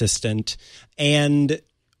Home Assistant. And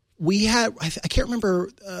we had, I can't remember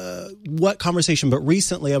what conversation, but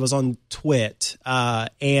recently I was on Twit,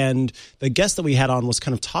 and the guest that we had on was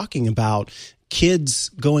kind of talking about kids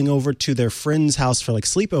going over to their friend's house for like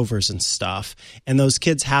sleepovers and stuff, and those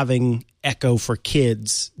kids having Echo for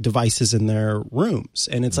Kids devices in their rooms.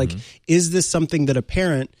 And it's like, is this something that a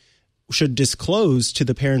parent should disclose to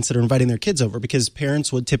the parents that are inviting their kids over? Because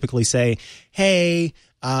parents would typically say, hey,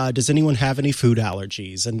 does anyone have any food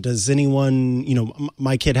allergies? And does anyone,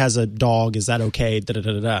 my kid has a dog. Is that okay?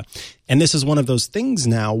 And this is one of those things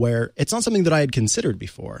now where it's not something that I had considered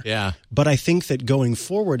before. Yeah. But I think that going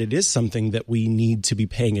forward, it is something that we need to be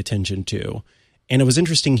paying attention to. And it was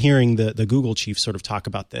interesting hearing the Google chief sort of talk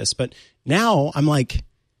about this. But now I'm like,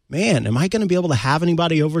 man, am I going to be able to have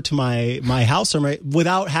anybody over to my house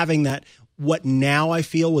without having that? What now I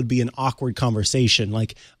feel would be an awkward conversation.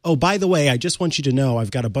 Like, oh, by the way, I just want you to know I've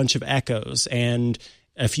got a bunch of Echoes, and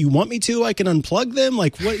if you want me to, I can unplug them.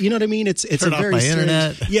 Like, what, you know what I mean? It's Turn a off very my strange,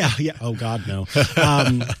 internet. Yeah. Oh God, no.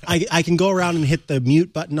 I can go around and hit the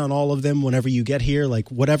mute button on all of them whenever you get here, like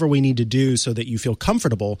whatever we need to do so that you feel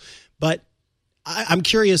comfortable. But I'm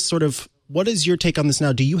curious, sort of, what is your take on this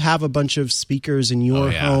now? Do you have a bunch of speakers in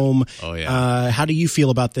your home? Oh, yeah. How do you feel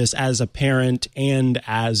about this as a parent and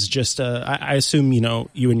as just I assume,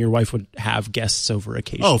 you and your wife would have guests over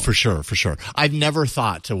occasionally. Oh, for sure. I've never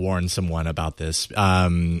thought to warn someone about this.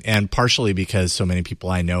 And partially because so many people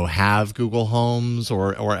I know have Google Homes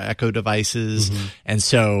or Echo devices. And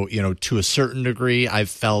so, to a certain degree, I've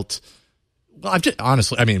felt...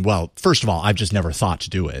 Well, first of all, I've just never thought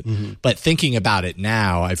to do it. But thinking about it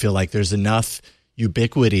now, I feel like there's enough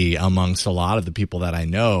ubiquity amongst a lot of the people that I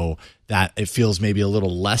know that it feels maybe a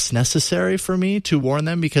little less necessary for me to warn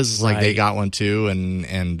them, because it's like they got one too,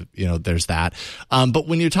 and there's that. But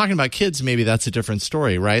when you're talking about kids, maybe that's a different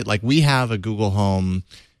story, right? Like, we have a Google Home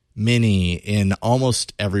Mini in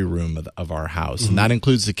almost every room of our house, and that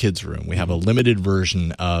includes the kids' room. We have a limited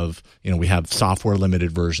version of, we have software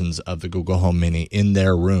limited versions of the Google Home Mini in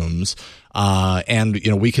their rooms, and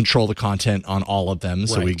we control the content on all of them,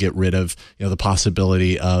 so we get rid of the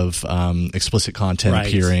possibility of explicit content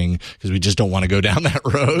appearing, because we just don't want to go down that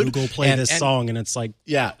road. Google play this song, and it's like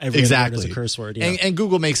every exactly word is a curse word. Yeah. And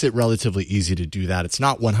Google makes it relatively easy to do that. It's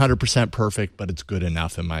not 100% perfect, but it's good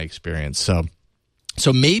enough in my experience.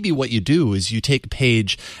 So maybe what you do is you take a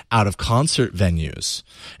page out of concert venues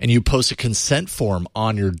and you post a consent form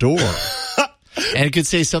on your door. And it could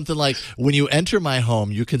say something like, when you enter my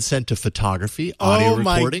home, you consent to photography, audio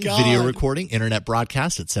recording, video recording, internet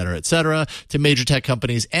broadcast, et cetera, to major tech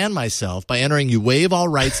companies and myself. By entering, you waive all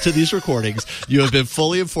rights to these recordings. You have been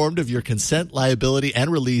fully informed of your consent, liability,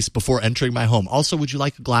 and release before entering my home. Also, would you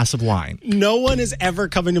like a glass of wine? No one is ever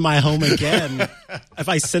coming to my home again. If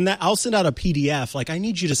I send that, I'll send out a PDF. Like, I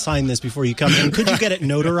need you to sign this before you come in. Could you get it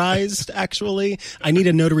notarized, actually? I need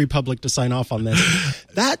a notary public to sign off on this.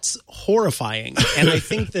 That's horrifying. And I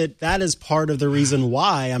think that is part of the reason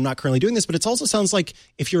why I'm not currently doing this. But it also sounds like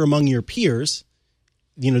if you're among your peers,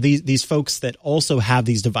 these folks that also have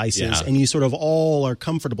these devices and you sort of all are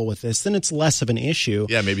comfortable with this, then it's less of an issue.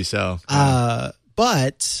 Yeah, maybe so.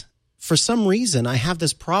 But for some reason, I have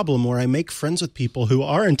this problem where I make friends with people who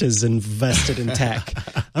aren't as invested in tech.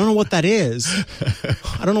 I don't know what that is.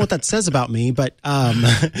 I don't know what that says about me, but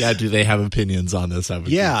do they have opinions on this? I would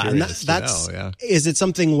be curious that's to know, is it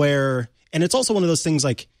something where, and it's also one of those things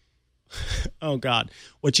like, oh God,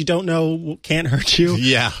 what you don't know can't hurt you.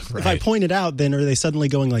 Yeah, right. If I point it out, then are they suddenly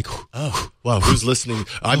going like, oh, well, who's listening?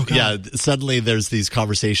 Suddenly there's these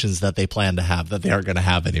conversations that they plan to have that they aren't going to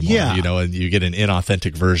have anymore. Yeah. And you get an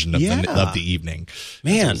inauthentic version of the evening.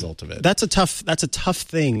 Man, as a result of it. That's a tough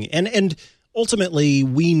thing. And ultimately,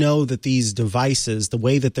 we know that these devices, the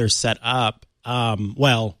way that they're set up,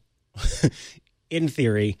 in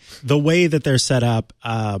theory, the way that they're set up,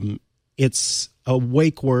 it's a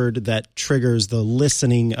wake word that triggers the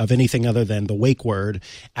listening of anything other than the wake word,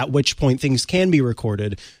 at which point things can be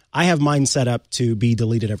recorded. I have mine set up to be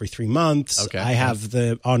deleted every 3 months. Okay. I have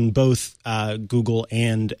on both Google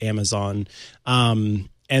and Amazon.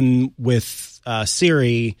 And with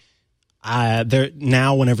Siri,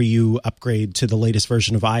 now whenever you upgrade to the latest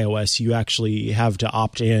version of iOS, you actually have to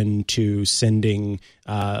opt in to sending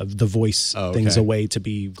the voice things away to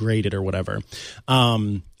be graded or whatever.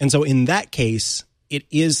 And so in that case, it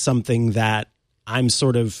is something that I'm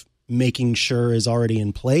sort of making sure is already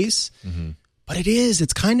in place. Mm-hmm. But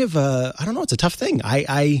it's kind of it's a tough thing.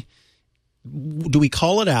 Do we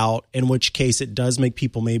call it out, in which case it does make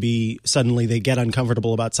people maybe suddenly they get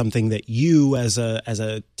uncomfortable about something that you as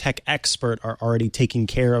a tech expert are already taking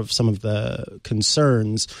care of some of the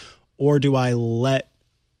concerns? Or do I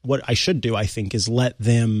what I should do, I think, is let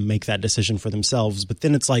them make that decision for themselves. But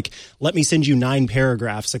then it's like, let me send you 9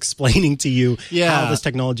 paragraphs explaining to you how this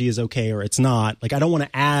technology is okay or it's not. Like, I don't want to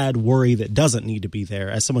add worry that doesn't need to be there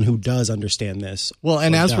as someone who does understand this. Well,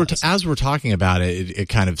 and as we're talking about it, it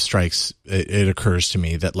kind of it occurs to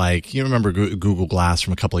me that, like, you remember Google Glass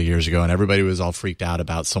from a couple of years ago, and everybody was all freaked out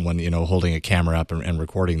about someone, holding a camera up and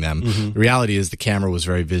recording them. Mm-hmm. The reality is the camera was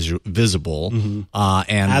very visible, mm-hmm.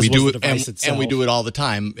 And as we do it, and we do it all the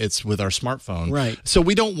time. It's with our smartphone. Right. So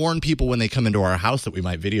we don't warn people when they come into our house that we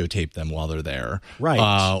might videotape them while they're there. Right.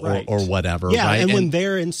 Or whatever. Yeah. Right? And when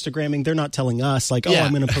they're Instagramming, they're not telling us like,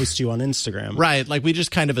 I'm going to post you on Instagram. Right. Like, we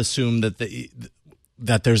just kind of assume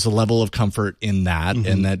that there's a level of comfort in that,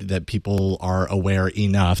 mm-hmm. and that people are aware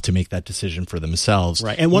enough to make that decision for themselves.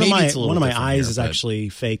 Right. And one of my eyes is actually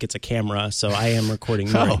fake. It's a camera, so I am recording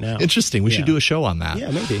you right now. Interesting. We should do a show on that. Yeah,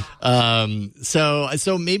 maybe.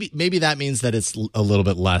 So maybe that means that it's a little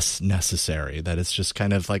bit less necessary. That it's just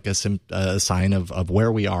kind of like a sign of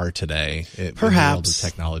where we are today. Perhaps. In the world of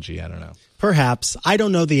technology. I don't know. Perhaps. I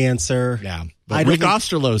don't know the answer. Yeah. But Rick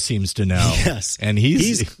Osterloh seems to know. Yes. And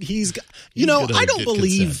he's I don't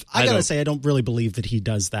believe, I got to say, I don't really believe that he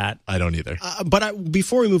does that. I don't either. But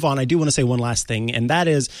before we move on, I do want to say one last thing. And that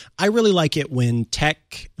is, I really like it when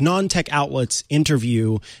non-tech outlets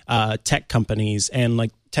interview tech companies and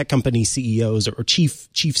like tech company CEOs or chief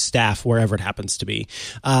staff, wherever it happens to be,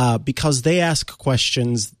 because they ask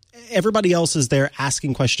questions. Everybody else is there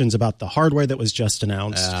asking questions about the hardware that was just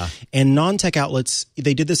announced. And non-tech outlets,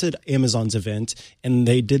 they did this at Amazon's event, and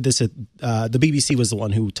they did this at the BBC was the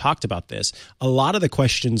one who talked about this. A lot of the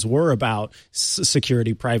questions were about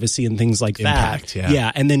security, privacy, and things like Impact, that.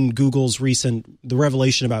 Yeah. And then the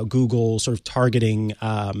revelation about Google sort of targeting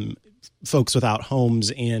folks without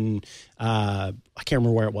homes in I can't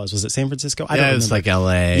remember where it was. Was it San Francisco? I don't remember. It's like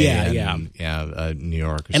LA. Yeah. New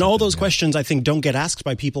York. And all those questions, I think, don't get asked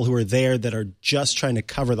by people who are there that are just trying to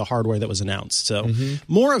cover the hardware that was announced. So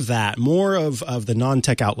more of that, more of the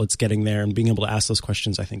non-tech outlets getting there and being able to ask those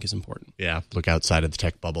questions, I think, is important. Yeah. Look outside of the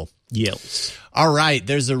tech bubble. Yes. All right.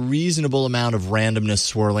 There's a reasonable amount of randomness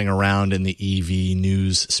swirling around in the EV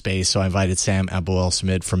news space. So I invited Sam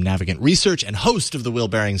Abuel-Samid from Navigant Research and host of the Wheel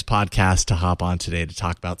Bearings podcast to hop on today to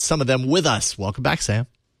talk about some of them with us. Welcome back, Sam.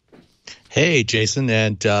 Hey, Jason,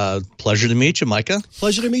 and pleasure to meet you, Micah.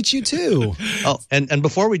 Pleasure to meet you, too. Oh, and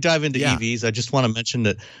before we dive into EVs, I just want to mention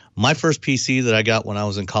that my first PC that I got when I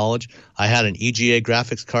was in college, I had an EGA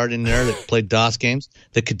graphics card in there that played DOS games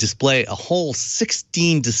that could display a whole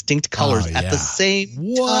 16 distinct colors at the same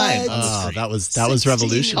time. Oh, that was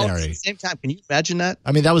revolutionary. At the same time, can you imagine that?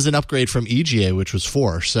 I mean, that was an upgrade from EGA, which was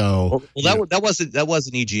 4. So that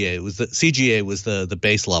wasn't EGA. It was the CGA was the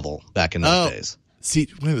base level back in those days.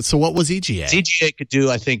 So what was EGA? CGA could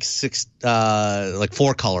do, I think,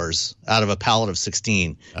 4 colors out of a palette of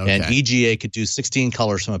 16, and EGA could do 16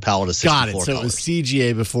 colors from a palette of 64 Got it. So colors. it was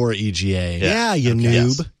CGA before EGA. Yeah, you noob.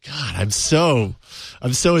 Yes. God,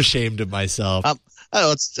 I'm so ashamed of myself.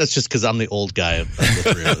 That's just because I'm the old guy of the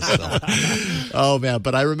three of us. So. Oh man,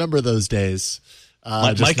 but I remember those days.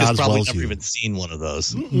 Mike has probably never even seen one of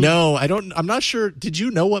those. No, I don't. I'm not sure. Did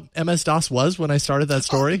you know what MS-DOS was when I started that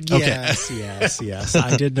story? Yes.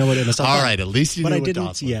 I did know what MS-DOS was. All right, at least you knew what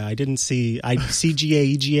DOS was. Yeah, I didn't see. CGA,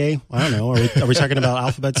 EGA. I don't know. Are we talking about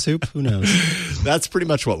alphabet soup? Who knows? That's pretty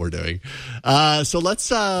much what we're doing. So let's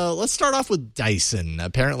start off with Dyson.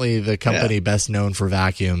 Apparently, the company best known for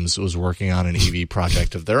vacuums was working on an EV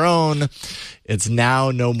project of their own. It's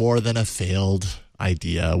now no more than a failed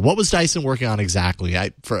idea. What was Dyson working on exactly?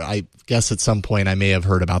 I guess at some point I may have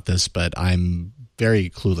heard about this, but I'm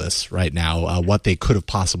very clueless right now what they could have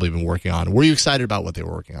possibly been working on. Were you excited about what they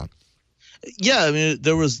were working on? Yeah, I mean,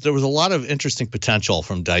 there was a lot of interesting potential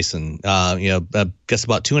from Dyson. I guess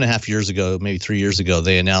about 2.5 years ago, maybe 3 years ago,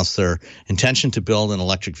 they announced their intention to build an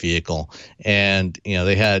electric vehicle, and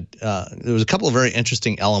they had there was a couple of very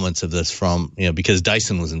interesting elements of this from because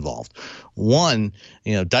Dyson was involved. One,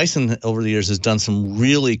 Dyson over the years has done some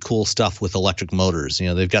really cool stuff with electric motors.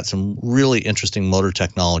 They've got some really interesting motor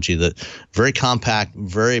technology that very compact,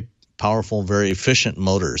 very powerful, very efficient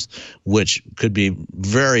motors, which could be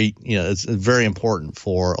very, it's very important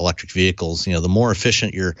for electric vehicles. The more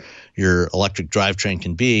efficient your electric drivetrain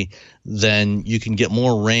can be, then you can get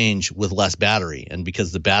more range with less battery. And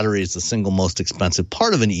because the battery is the single most expensive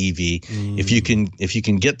part of an EV, if you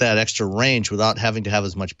can get that extra range without having to have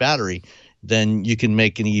as much battery, then you can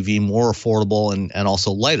make an EV more affordable and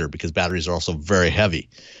also lighter because batteries are also very heavy.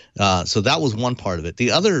 So that was one part of it. The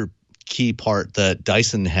other key part that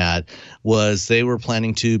Dyson had was they were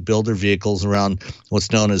planning to build their vehicles around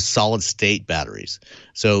what's known as solid state batteries.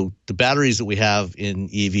 So the batteries that we have in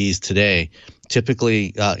EVs today,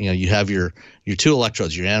 typically, you have your two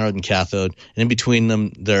electrodes, your anode and cathode, and in between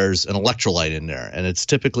them, there's an electrolyte in there. And it's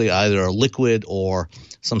typically either a liquid or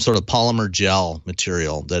some sort of polymer gel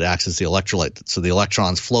material that acts as the electrolyte. So the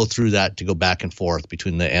electrons flow through that to go back and forth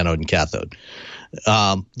between the anode and cathode.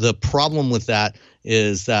 The problem with that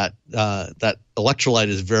is that that electrolyte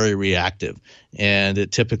is very reactive, and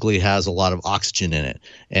it typically has a lot of oxygen in it.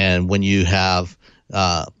 And when you have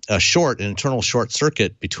an internal short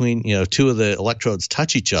circuit between two of the electrodes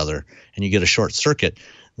touch each other, and you get a short circuit,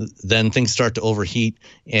 then things start to overheat,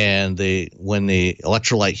 and when the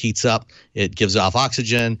electrolyte heats up, it gives off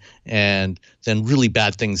oxygen, and then really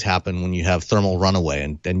bad things happen when you have thermal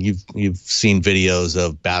runaway. And you've seen videos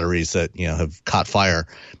of batteries that have caught fire,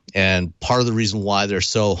 and part of the reason why they're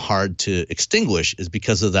so hard to extinguish is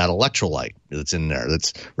because of that electrolyte that's in there.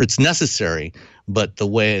 It's necessary, but the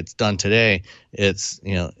way it's done today,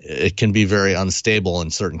 it can be very unstable in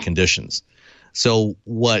certain conditions. So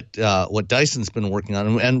what Dyson's been working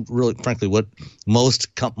on, and really, frankly, what most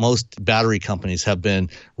battery companies have been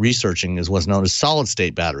researching is what's known as solid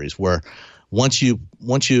state batteries, where once you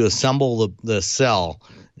assemble the cell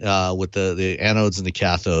with the anodes and the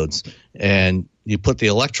cathodes, and you put the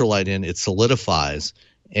electrolyte in, it solidifies,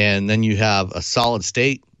 and then you have a solid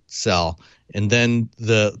state cell, and then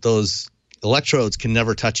those electrodes can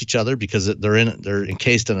never touch each other because they're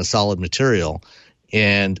encased in a solid material.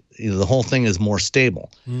 And the whole thing is more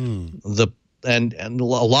stable. And a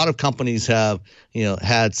lot of companies have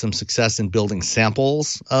had some success in building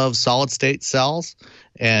samples of solid state cells.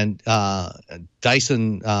 And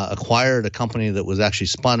Dyson acquired a company that was actually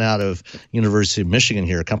spun out of University of Michigan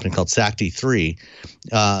here, a company called SACTI3,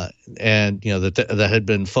 and that had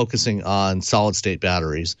been focusing on solid state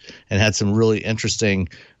batteries and had some really interesting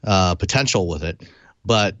potential with it.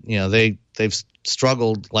 But they've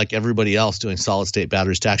struggled, like everybody else doing solid state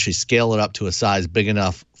batteries, to actually scale it up to a size big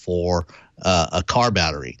enough for a car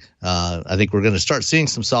battery. I think we're going to start seeing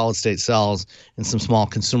some solid state cells in some small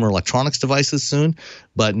consumer electronics devices soon,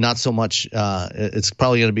 but not so much. It's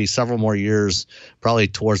probably going to be several more years, probably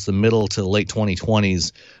towards the middle to late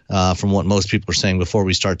 2020s, from what most people are saying, before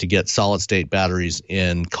we start to get solid state batteries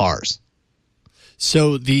in cars.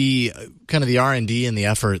 So the kind of the R&D and the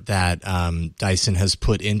effort that Dyson has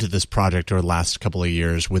put into this project over the last couple of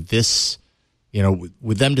years, with this,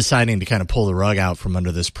 with them deciding to kind of pull the rug out from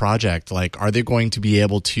under this project, like, are they going to be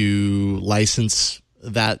able to license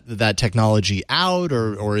that technology out,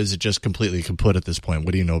 or is it just completely kaput at this point?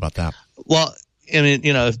 What do you know about that? Well, I mean,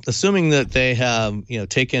 assuming that they have,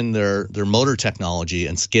 taken their motor technology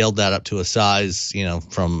and scaled that up to a size,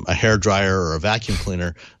 from a hairdryer or a vacuum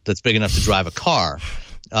cleaner that's big enough to drive a car,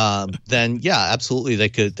 then yeah, absolutely, they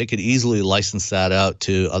could easily license that out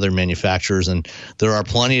to other manufacturers, and there are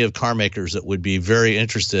plenty of car makers that would be very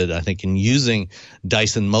interested, I think, in using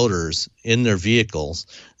Dyson motors in their vehicles,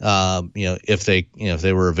 if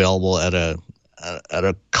they were available at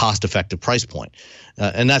a cost-effective price point.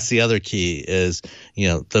 And that's the other key is,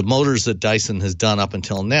 the motors that Dyson has done up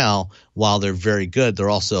until now, while they're very good, they're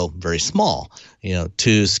also very small.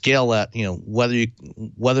 To scale that,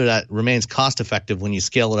 whether that remains cost-effective when you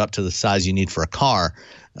scale it up to the size you need for a car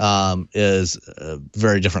is a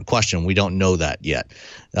very different question. We don't know that yet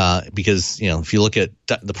because, if you look at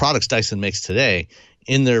the products Dyson makes today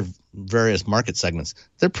in their various market segments,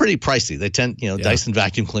 they're pretty pricey. They tend, Dyson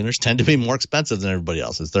vacuum cleaners tend to be more expensive than everybody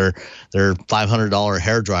else's. They're $500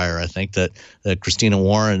 hairdryer, I think, that Christina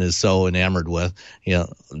Warren is so enamored with.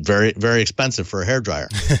 Very, very expensive for a hairdryer.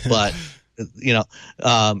 But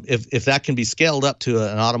if that can be scaled up to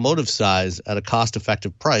an automotive size at a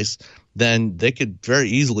cost-effective price, then they could very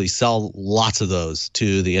easily sell lots of those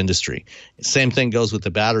to the industry. Same thing goes with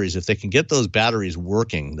the batteries. If they can get those batteries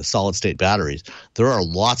working, the solid-state batteries, there are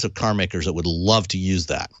lots of car makers that would love to use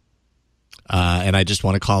that. And I just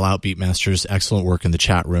want to call out Beatmaster's excellent work in the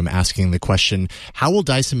chat room asking the question, how will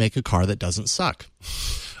Dyson make a car that doesn't suck?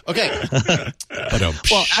 Okay.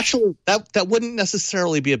 Well, actually, that wouldn't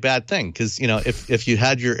necessarily be a bad thing because, if you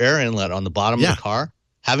had your air inlet on the bottom of the car,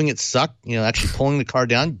 having it suck, actually pulling the car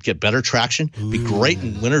down, get better traction, be great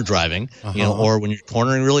in winter driving, or when you're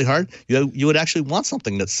cornering really hard, you would actually want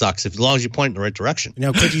something that sucks as long as you point in the right direction.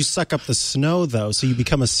 Now, could you suck up the snow, though, so you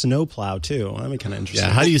become a snow plow, too? That'd be kind of interesting.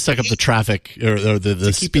 Yeah, how do you suck up the traffic or the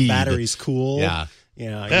to speed? Keep the batteries cool. Yeah.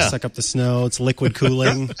 You suck up the snow. It's liquid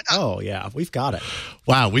cooling. Oh, yeah, we've got it.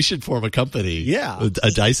 Wow, we should form a company. Yeah.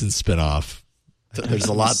 A Dyson spinoff. There's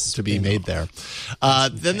a lot to be made there.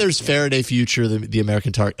 Then there's Faraday Future, the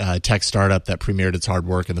American tech startup that premiered its hard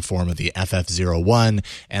work in the form of the FF01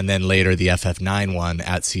 and then later the FF91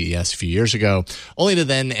 at CES a few years ago, only to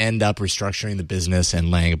then end up restructuring the business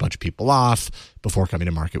and laying a bunch of people off before coming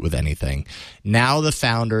to market with anything. Now the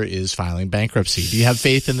founder is filing bankruptcy. Do you have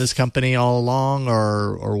faith in this company all along,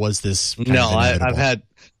 or was this kind of inevitable?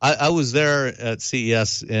 I was there at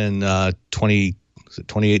CES in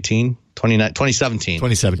 2018. 2017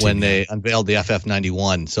 when they unveiled the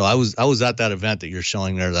FF91. So I was at that event that you're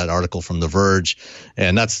showing there, that article from The Verge,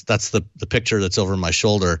 and that's the picture that's over my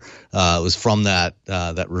shoulder. It was from that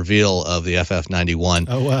reveal of the FF91.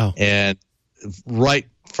 Oh wow! And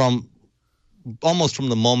almost from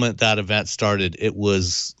the moment that event started, it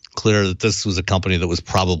was clear that this was a company that was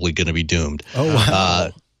probably going to be doomed. Oh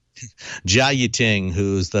wow! Jia Yiting,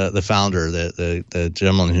 who's the founder, the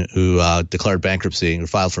gentleman who declared bankruptcy or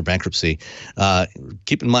filed for bankruptcy,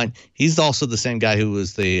 keep in mind, he's also the same guy who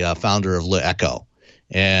was the founder of Le Echo.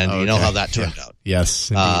 And you know how that turned out. Yes.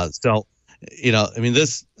 So, I mean,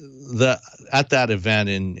 at that event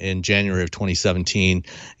in January of 2017,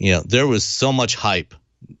 there was so much hype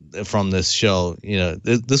from this show.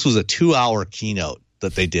 This was a 2-hour keynote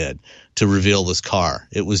that they did to reveal this car.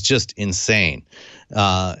 It was just insane.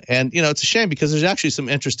 And it's a shame because there's actually some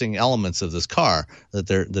interesting elements of this car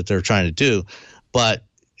that they're trying to do. But,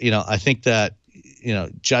 I think that,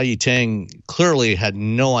 Jia Yiting clearly had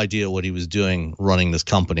no idea what he was doing running this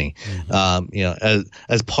company. Mm-hmm.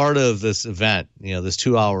 As part of this event, this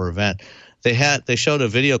 2-hour event, they showed a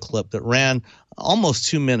video clip that ran almost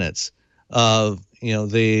 2 minutes of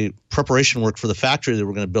the preparation work for the factory that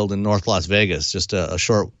we're going to build in North Las Vegas, just a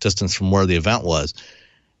short distance from where the event was.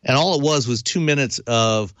 And all it was 2 minutes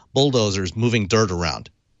of bulldozers moving dirt around.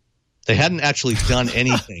 They hadn't actually done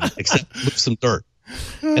anything except move some dirt.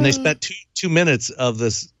 And they spent 2 minutes of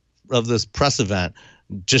this press event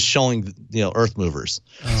just showing earth movers.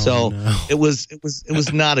 It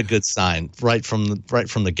was not a good sign right from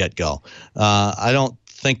the get-go. I don't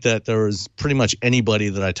think that there was pretty much anybody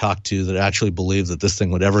that I talked to that actually believed that this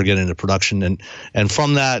thing would ever get into production. And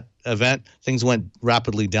from that event, things went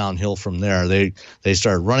rapidly downhill from there. They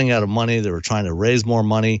started running out of money. They were trying to raise more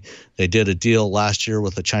money. They did a deal last year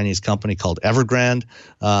with a Chinese company called Evergrande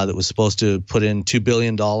that was supposed to put in $2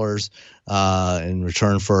 billion in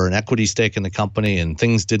return for an equity stake in the company, and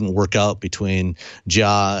things didn't work out between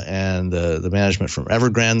Jia and the management from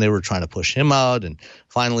Evergrande. They were trying to push him out, and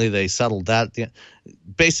finally they settled that.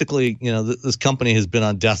 Basically, this company has been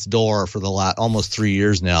on death's door for the last almost 3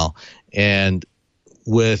 years now, and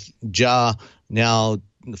with Jia now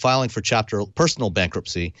filing for personal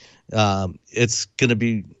bankruptcy, it's going to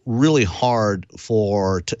be really hard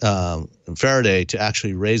for Faraday to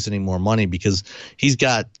actually raise any more money, because he's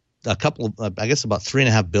got a couple of, I guess, about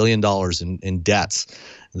 $3.5 billion in debts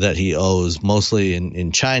that he owes, mostly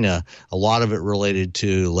in China. A lot of it related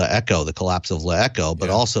to LeEco, the collapse of LeEco,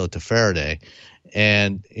 but also to Faraday.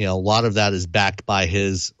 And, a lot of that is backed by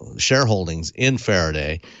his shareholdings in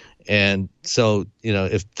Faraday. And so,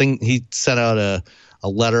 he sent out a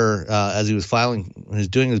letter as he was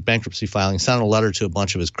doing his bankruptcy filing, sent out a letter to a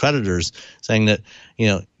bunch of his creditors saying that,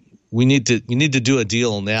 you need to do a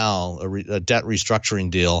deal now, a debt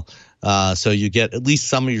restructuring deal, so you get at least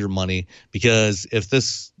some of your money, because if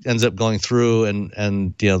this ends up going through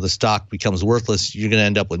and the stock becomes worthless, you're going to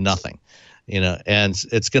end up with nothing. And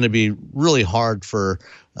it's going to be really hard for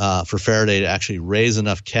Faraday to actually raise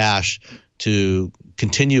enough cash to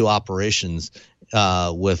continue operations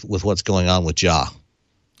with what's going on with Jia.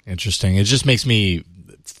 Interesting. It just makes me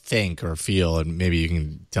think or feel, and maybe you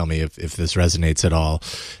can tell me if this resonates at all,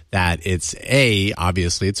 that it's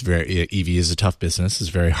obviously it's EV is a tough business. It's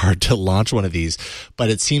very hard to launch one of these, but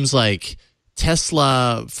it seems like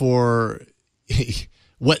Tesla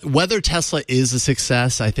whether Tesla is a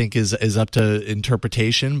success, I think is up to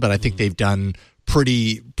interpretation, but I think they've done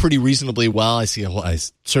pretty reasonably well. I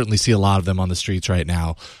certainly see a lot of them on the streets right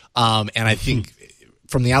now. And I think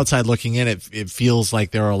from the outside looking in, it feels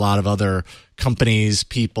like there are a lot of other companies,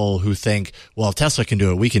 people who think, well, if Tesla can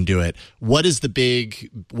do it, we can do it. What is the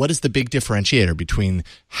big differentiator between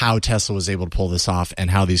how Tesla was able to pull this off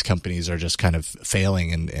and how these companies are just kind of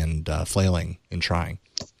failing and flailing in trying?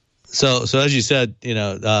 So as you said,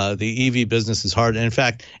 the EV business is hard. And in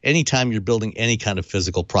fact, anytime you're building any kind of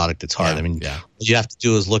physical product, it's hard. What you have to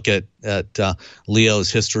do is look at Leo's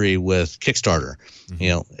history with Kickstarter.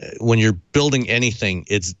 Mm-hmm. When you're building anything,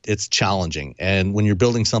 it's challenging. And when you're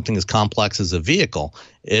building something as complex as a vehicle,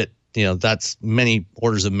 that's many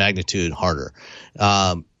orders of magnitude harder.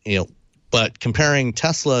 But comparing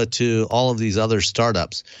Tesla to all of these other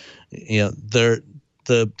startups,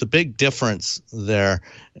 the big difference there,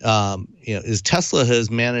 is Tesla has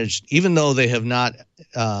managed, even though they have not,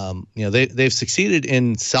 they've succeeded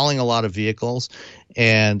in selling a lot of vehicles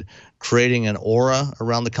and creating an aura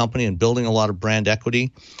around the company and building a lot of brand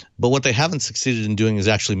equity. But what they haven't succeeded in doing is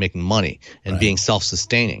actually making money and being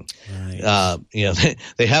self-sustaining. Right.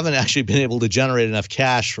 They haven't actually been able to generate enough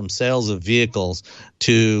cash from sales of vehicles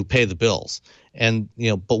to pay the bills. And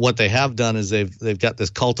but what they have done is they've got this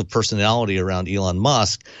cult of personality around Elon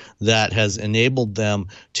Musk that has enabled them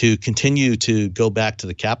to continue to go back to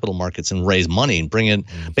the capital markets and raise money and bring in,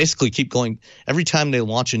 basically keep going. Every time they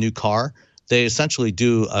launch a new car, they essentially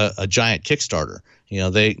do a giant Kickstarter.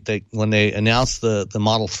 They when they announced the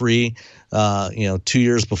Model 3, 2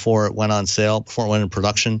 years before it went on sale, before it went in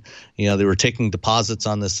production, they were taking deposits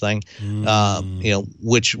on this thing,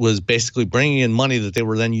 which was basically bringing in money that they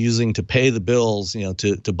were then using to pay the bills,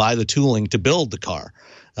 to buy the tooling to build the car,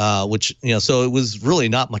 which, so it was really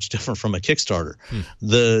not much different from a Kickstarter.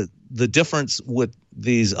 The difference with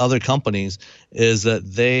these other companies is that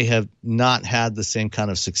they have not had the same kind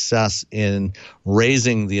of success in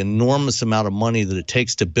raising the enormous amount of money that it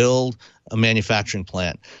takes to build a manufacturing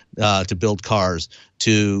plant, to build cars,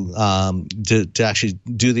 to actually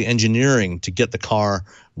do the engineering to get the car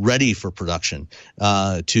ready for production,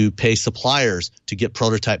 to pay suppliers to get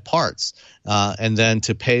prototype parts, and then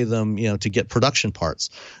to pay them, to get production parts.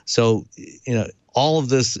 So, all of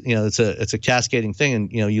this, it's a cascading thing.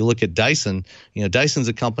 And, you look at Dyson, Dyson's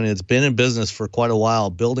a company that's been in business for quite a while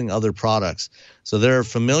building other products. So they're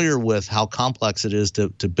familiar with how complex it is to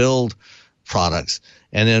build products.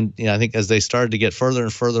 And then, I think as they started to get further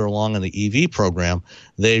and further along in the EV program,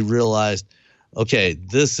 they realized, okay,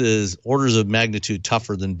 this is orders of magnitude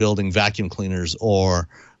tougher than building vacuum cleaners or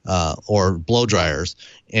blow dryers.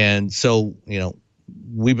 And so,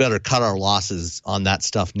 we better cut our losses on that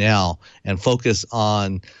stuff now and focus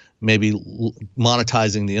on maybe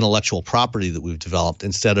monetizing the intellectual property that we've developed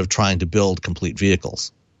instead of trying to build complete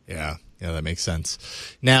vehicles. Yeah, that makes sense.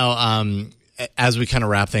 Now, as we kind of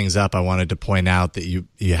wrap things up, I wanted to point out that you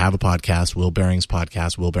have a podcast, Wheel Bearings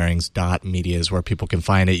Podcast. Wheelbearings.media is where people can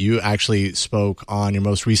find it. You actually spoke on your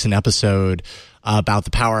most recent episode about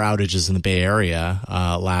the power outages in the Bay Area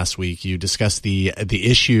last week. You discussed the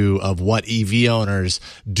issue of what EV owners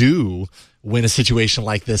do when a situation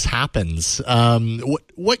like this happens.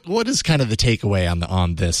 What is kind of the takeaway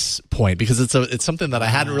on this point? Because it's something that I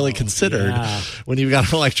hadn't really considered when you've got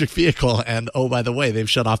an electric vehicle, and oh, by the way, they've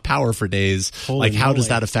shut off power for days. How does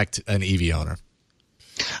that affect an EV owner?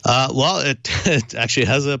 Well, it actually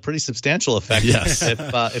has a pretty substantial effect. Yes.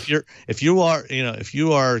 If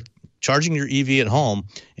you are charging your EV at home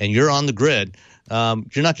and you're on the grid, you're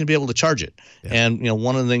not going to be able to charge it. Yeah. And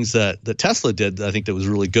one of the things that Tesla did, I think that was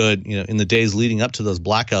really good, in the days leading up to those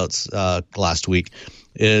blackouts last week,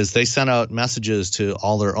 is they sent out messages to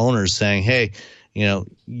all their owners saying, hey,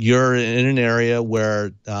 you're in an area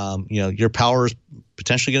where your power is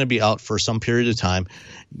potentially going to be out for some period of time.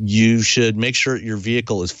 You should make sure your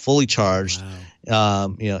vehicle is fully charged.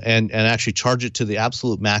 Wow. And actually charge it to the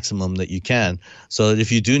absolute maximum that you can, so that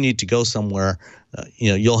if you do need to go somewhere,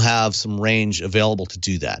 you'll have some range available to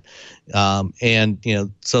do that.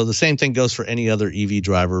 So the same thing goes for any other EV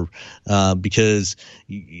driver, because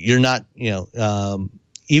you're not,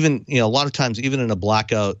 even, a lot of times, even in a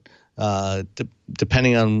blackout,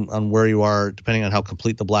 depending on where you are, depending on how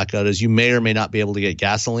complete the blackout is, you may or may not be able to get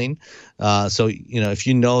gasoline. So if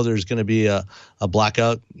there's going to be a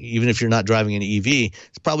blackout, even if you're not driving an EV,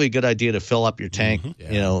 it's probably a good idea to fill up your tank,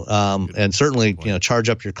 and certainly, charge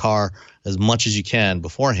up your car as much as you can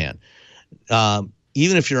beforehand.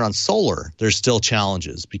 Even if you're on solar, there's still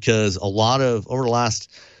challenges, because over the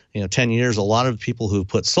last 10 years, a lot of people who've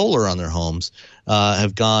put solar on their homes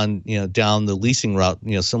have gone, down the leasing route,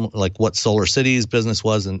 similar like what Solar City's business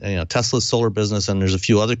was, and Tesla's solar business, and there's a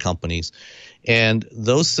few other companies. And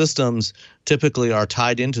those systems typically are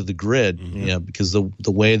tied into the grid, because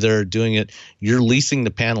the way they're doing it, you're leasing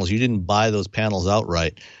the panels. You didn't buy those panels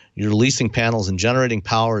outright. You're leasing panels and generating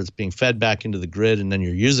power. It's being fed back into the grid, and then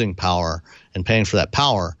you're using power and paying for that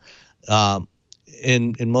power.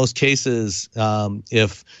 In most cases,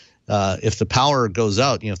 if the power goes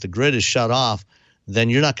out, if the grid is shut off, then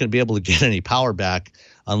you're not going to be able to get any power back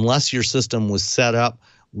unless your system was set up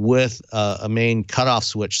with a main cutoff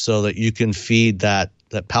switch, so that you can feed that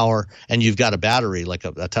power, and you've got a battery like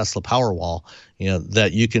a Tesla Powerwall,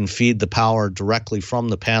 that you can feed the power directly from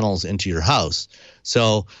the panels into your house.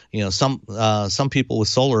 So, some people with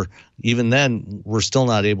solar, even then, we're still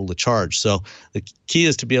not able to charge. So the key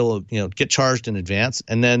is to be able to, get charged in advance.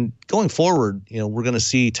 And then going forward, we're going to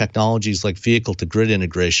see technologies like vehicle to grid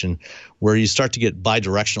integration, where you start to get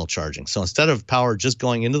bidirectional charging. So instead of power just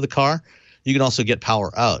going into the car, you can also get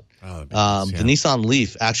power out. The Nissan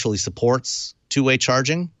Leaf actually supports two-way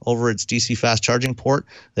charging over its DC fast charging port.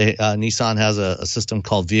 Nissan has a system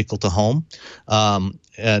called vehicle to home.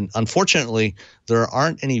 And unfortunately, there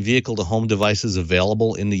aren't any vehicle to home devices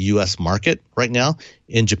available in the U.S. market right now.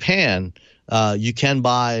 In Japan, you can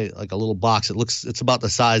buy like a little box. It's about the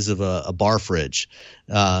size of a bar fridge.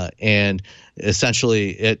 And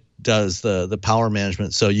essentially it does the power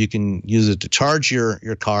management. So you can use it to charge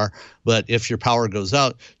your car. But if your power goes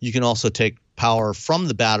out, you can also take power from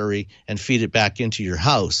the battery and feed it back into your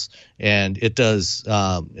house, and it does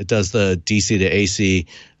the DC to AC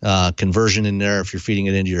conversion in there if you're feeding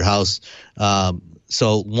it into your house.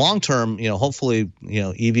 So long term, hopefully,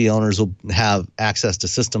 EV owners will have access to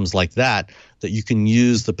systems like that you can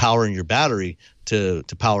use the power in your battery to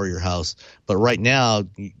power your house. But right now,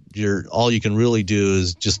 all you can really do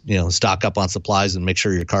is just stock up on supplies and make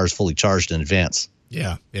sure your car is fully charged in advance.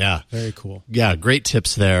 Yeah. Very cool. Yeah, great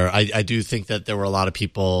tips there. I do think that there were a lot of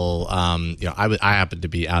people, I happened to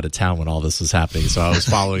be out of town when all this was happening, so I was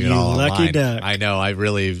following it all lucky online. duck. I know, I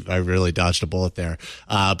really dodged a bullet there.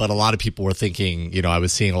 But a lot of people were thinking, I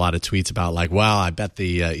was seeing a lot of tweets about like, well, I bet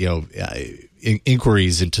the,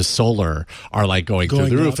 inquiries into solar are like going through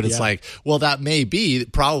the roof. And it's like, well, that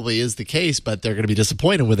probably is the case, but they're going to be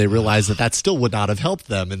disappointed when they realize that still would not have helped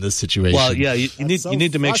them in this situation. Well, yeah, you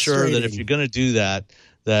need to make sure that if you're going to do that,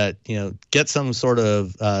 get some sort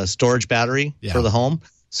of storage battery for the home,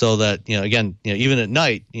 so that, again, even at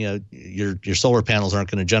night, your solar panels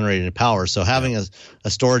aren't going to generate any power. So having a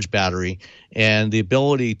storage battery and the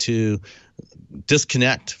ability to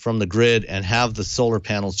disconnect from the grid and have the solar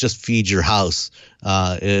panels just feed your house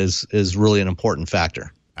is really an important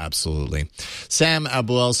factor. Absolutely. Sam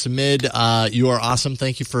Abuelsamid, you are awesome.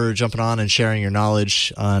 Thank you for jumping on and sharing your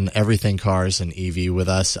knowledge on everything cars and EV with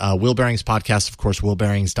us. Wheel Bearings Podcast, of course,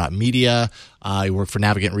 wheelbearings.media. You work for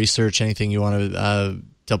Navigant Research. Anything you want to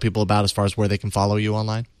tell people about as far as where they can follow you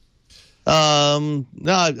online? No,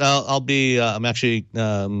 I'll be. I'm actually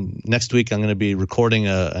next week. I'm going to be recording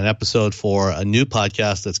an episode for a new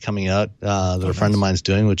podcast that's coming out that a friend of mine's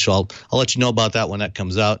doing, which I'll let you know about that when that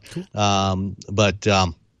comes out. Cool.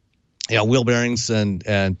 Yeah, wheel bearings,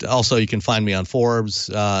 and also you can find me on Forbes,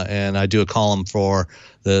 and I do a column for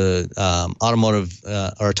the automotive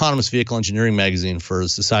or autonomous vehicle engineering magazine for the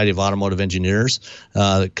Society of Automotive Engineers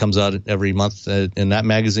that comes out every month in that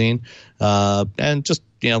magazine, and just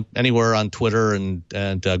anywhere on Twitter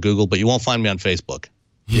and Google, but you won't find me on Facebook.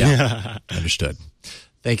 Yeah, understood.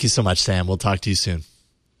 Thank you so much, Sam. We'll talk to you soon.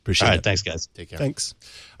 Appreciate it. All right, thanks, guys. Take care. Thanks.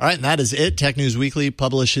 All right, and that is it. Tech News Weekly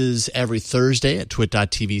publishes every Thursday at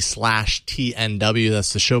twit.tv/TNW.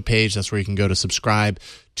 That's the show page. That's where you can go to subscribe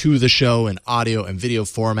to the show in audio and video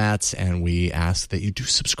formats, and we ask that you do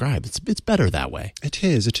subscribe. It's better that way. It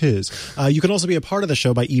is. You can also be a part of the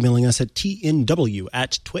show by emailing us at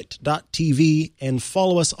tnw@twit.tv and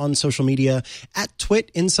follow us on social media at Twit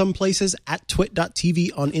in some places, at twit.tv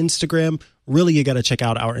on Instagram. Really, you got to check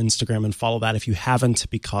out our Instagram and follow that if you haven't,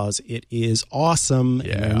 because it is awesome.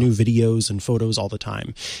 Yeah. And there are new videos and photos all the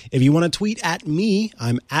time. If you want to tweet at me,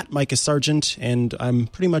 I'm at Micah Sargent, and I'm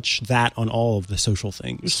pretty much that on all of the social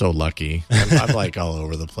things. You're so lucky. I'm like all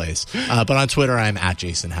over the place. But on Twitter, I'm at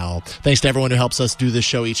Jason Howell. Thanks to everyone who helps us do this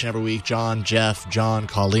show each and every week. John, Jeff, John,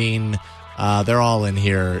 Colleen. They're all in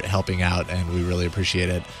here helping out, and we really appreciate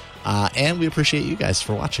it. And we appreciate you guys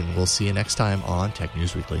for watching. We'll see you next time on Tech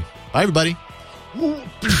News Weekly. Bye, everybody.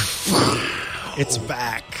 It's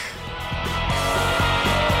back.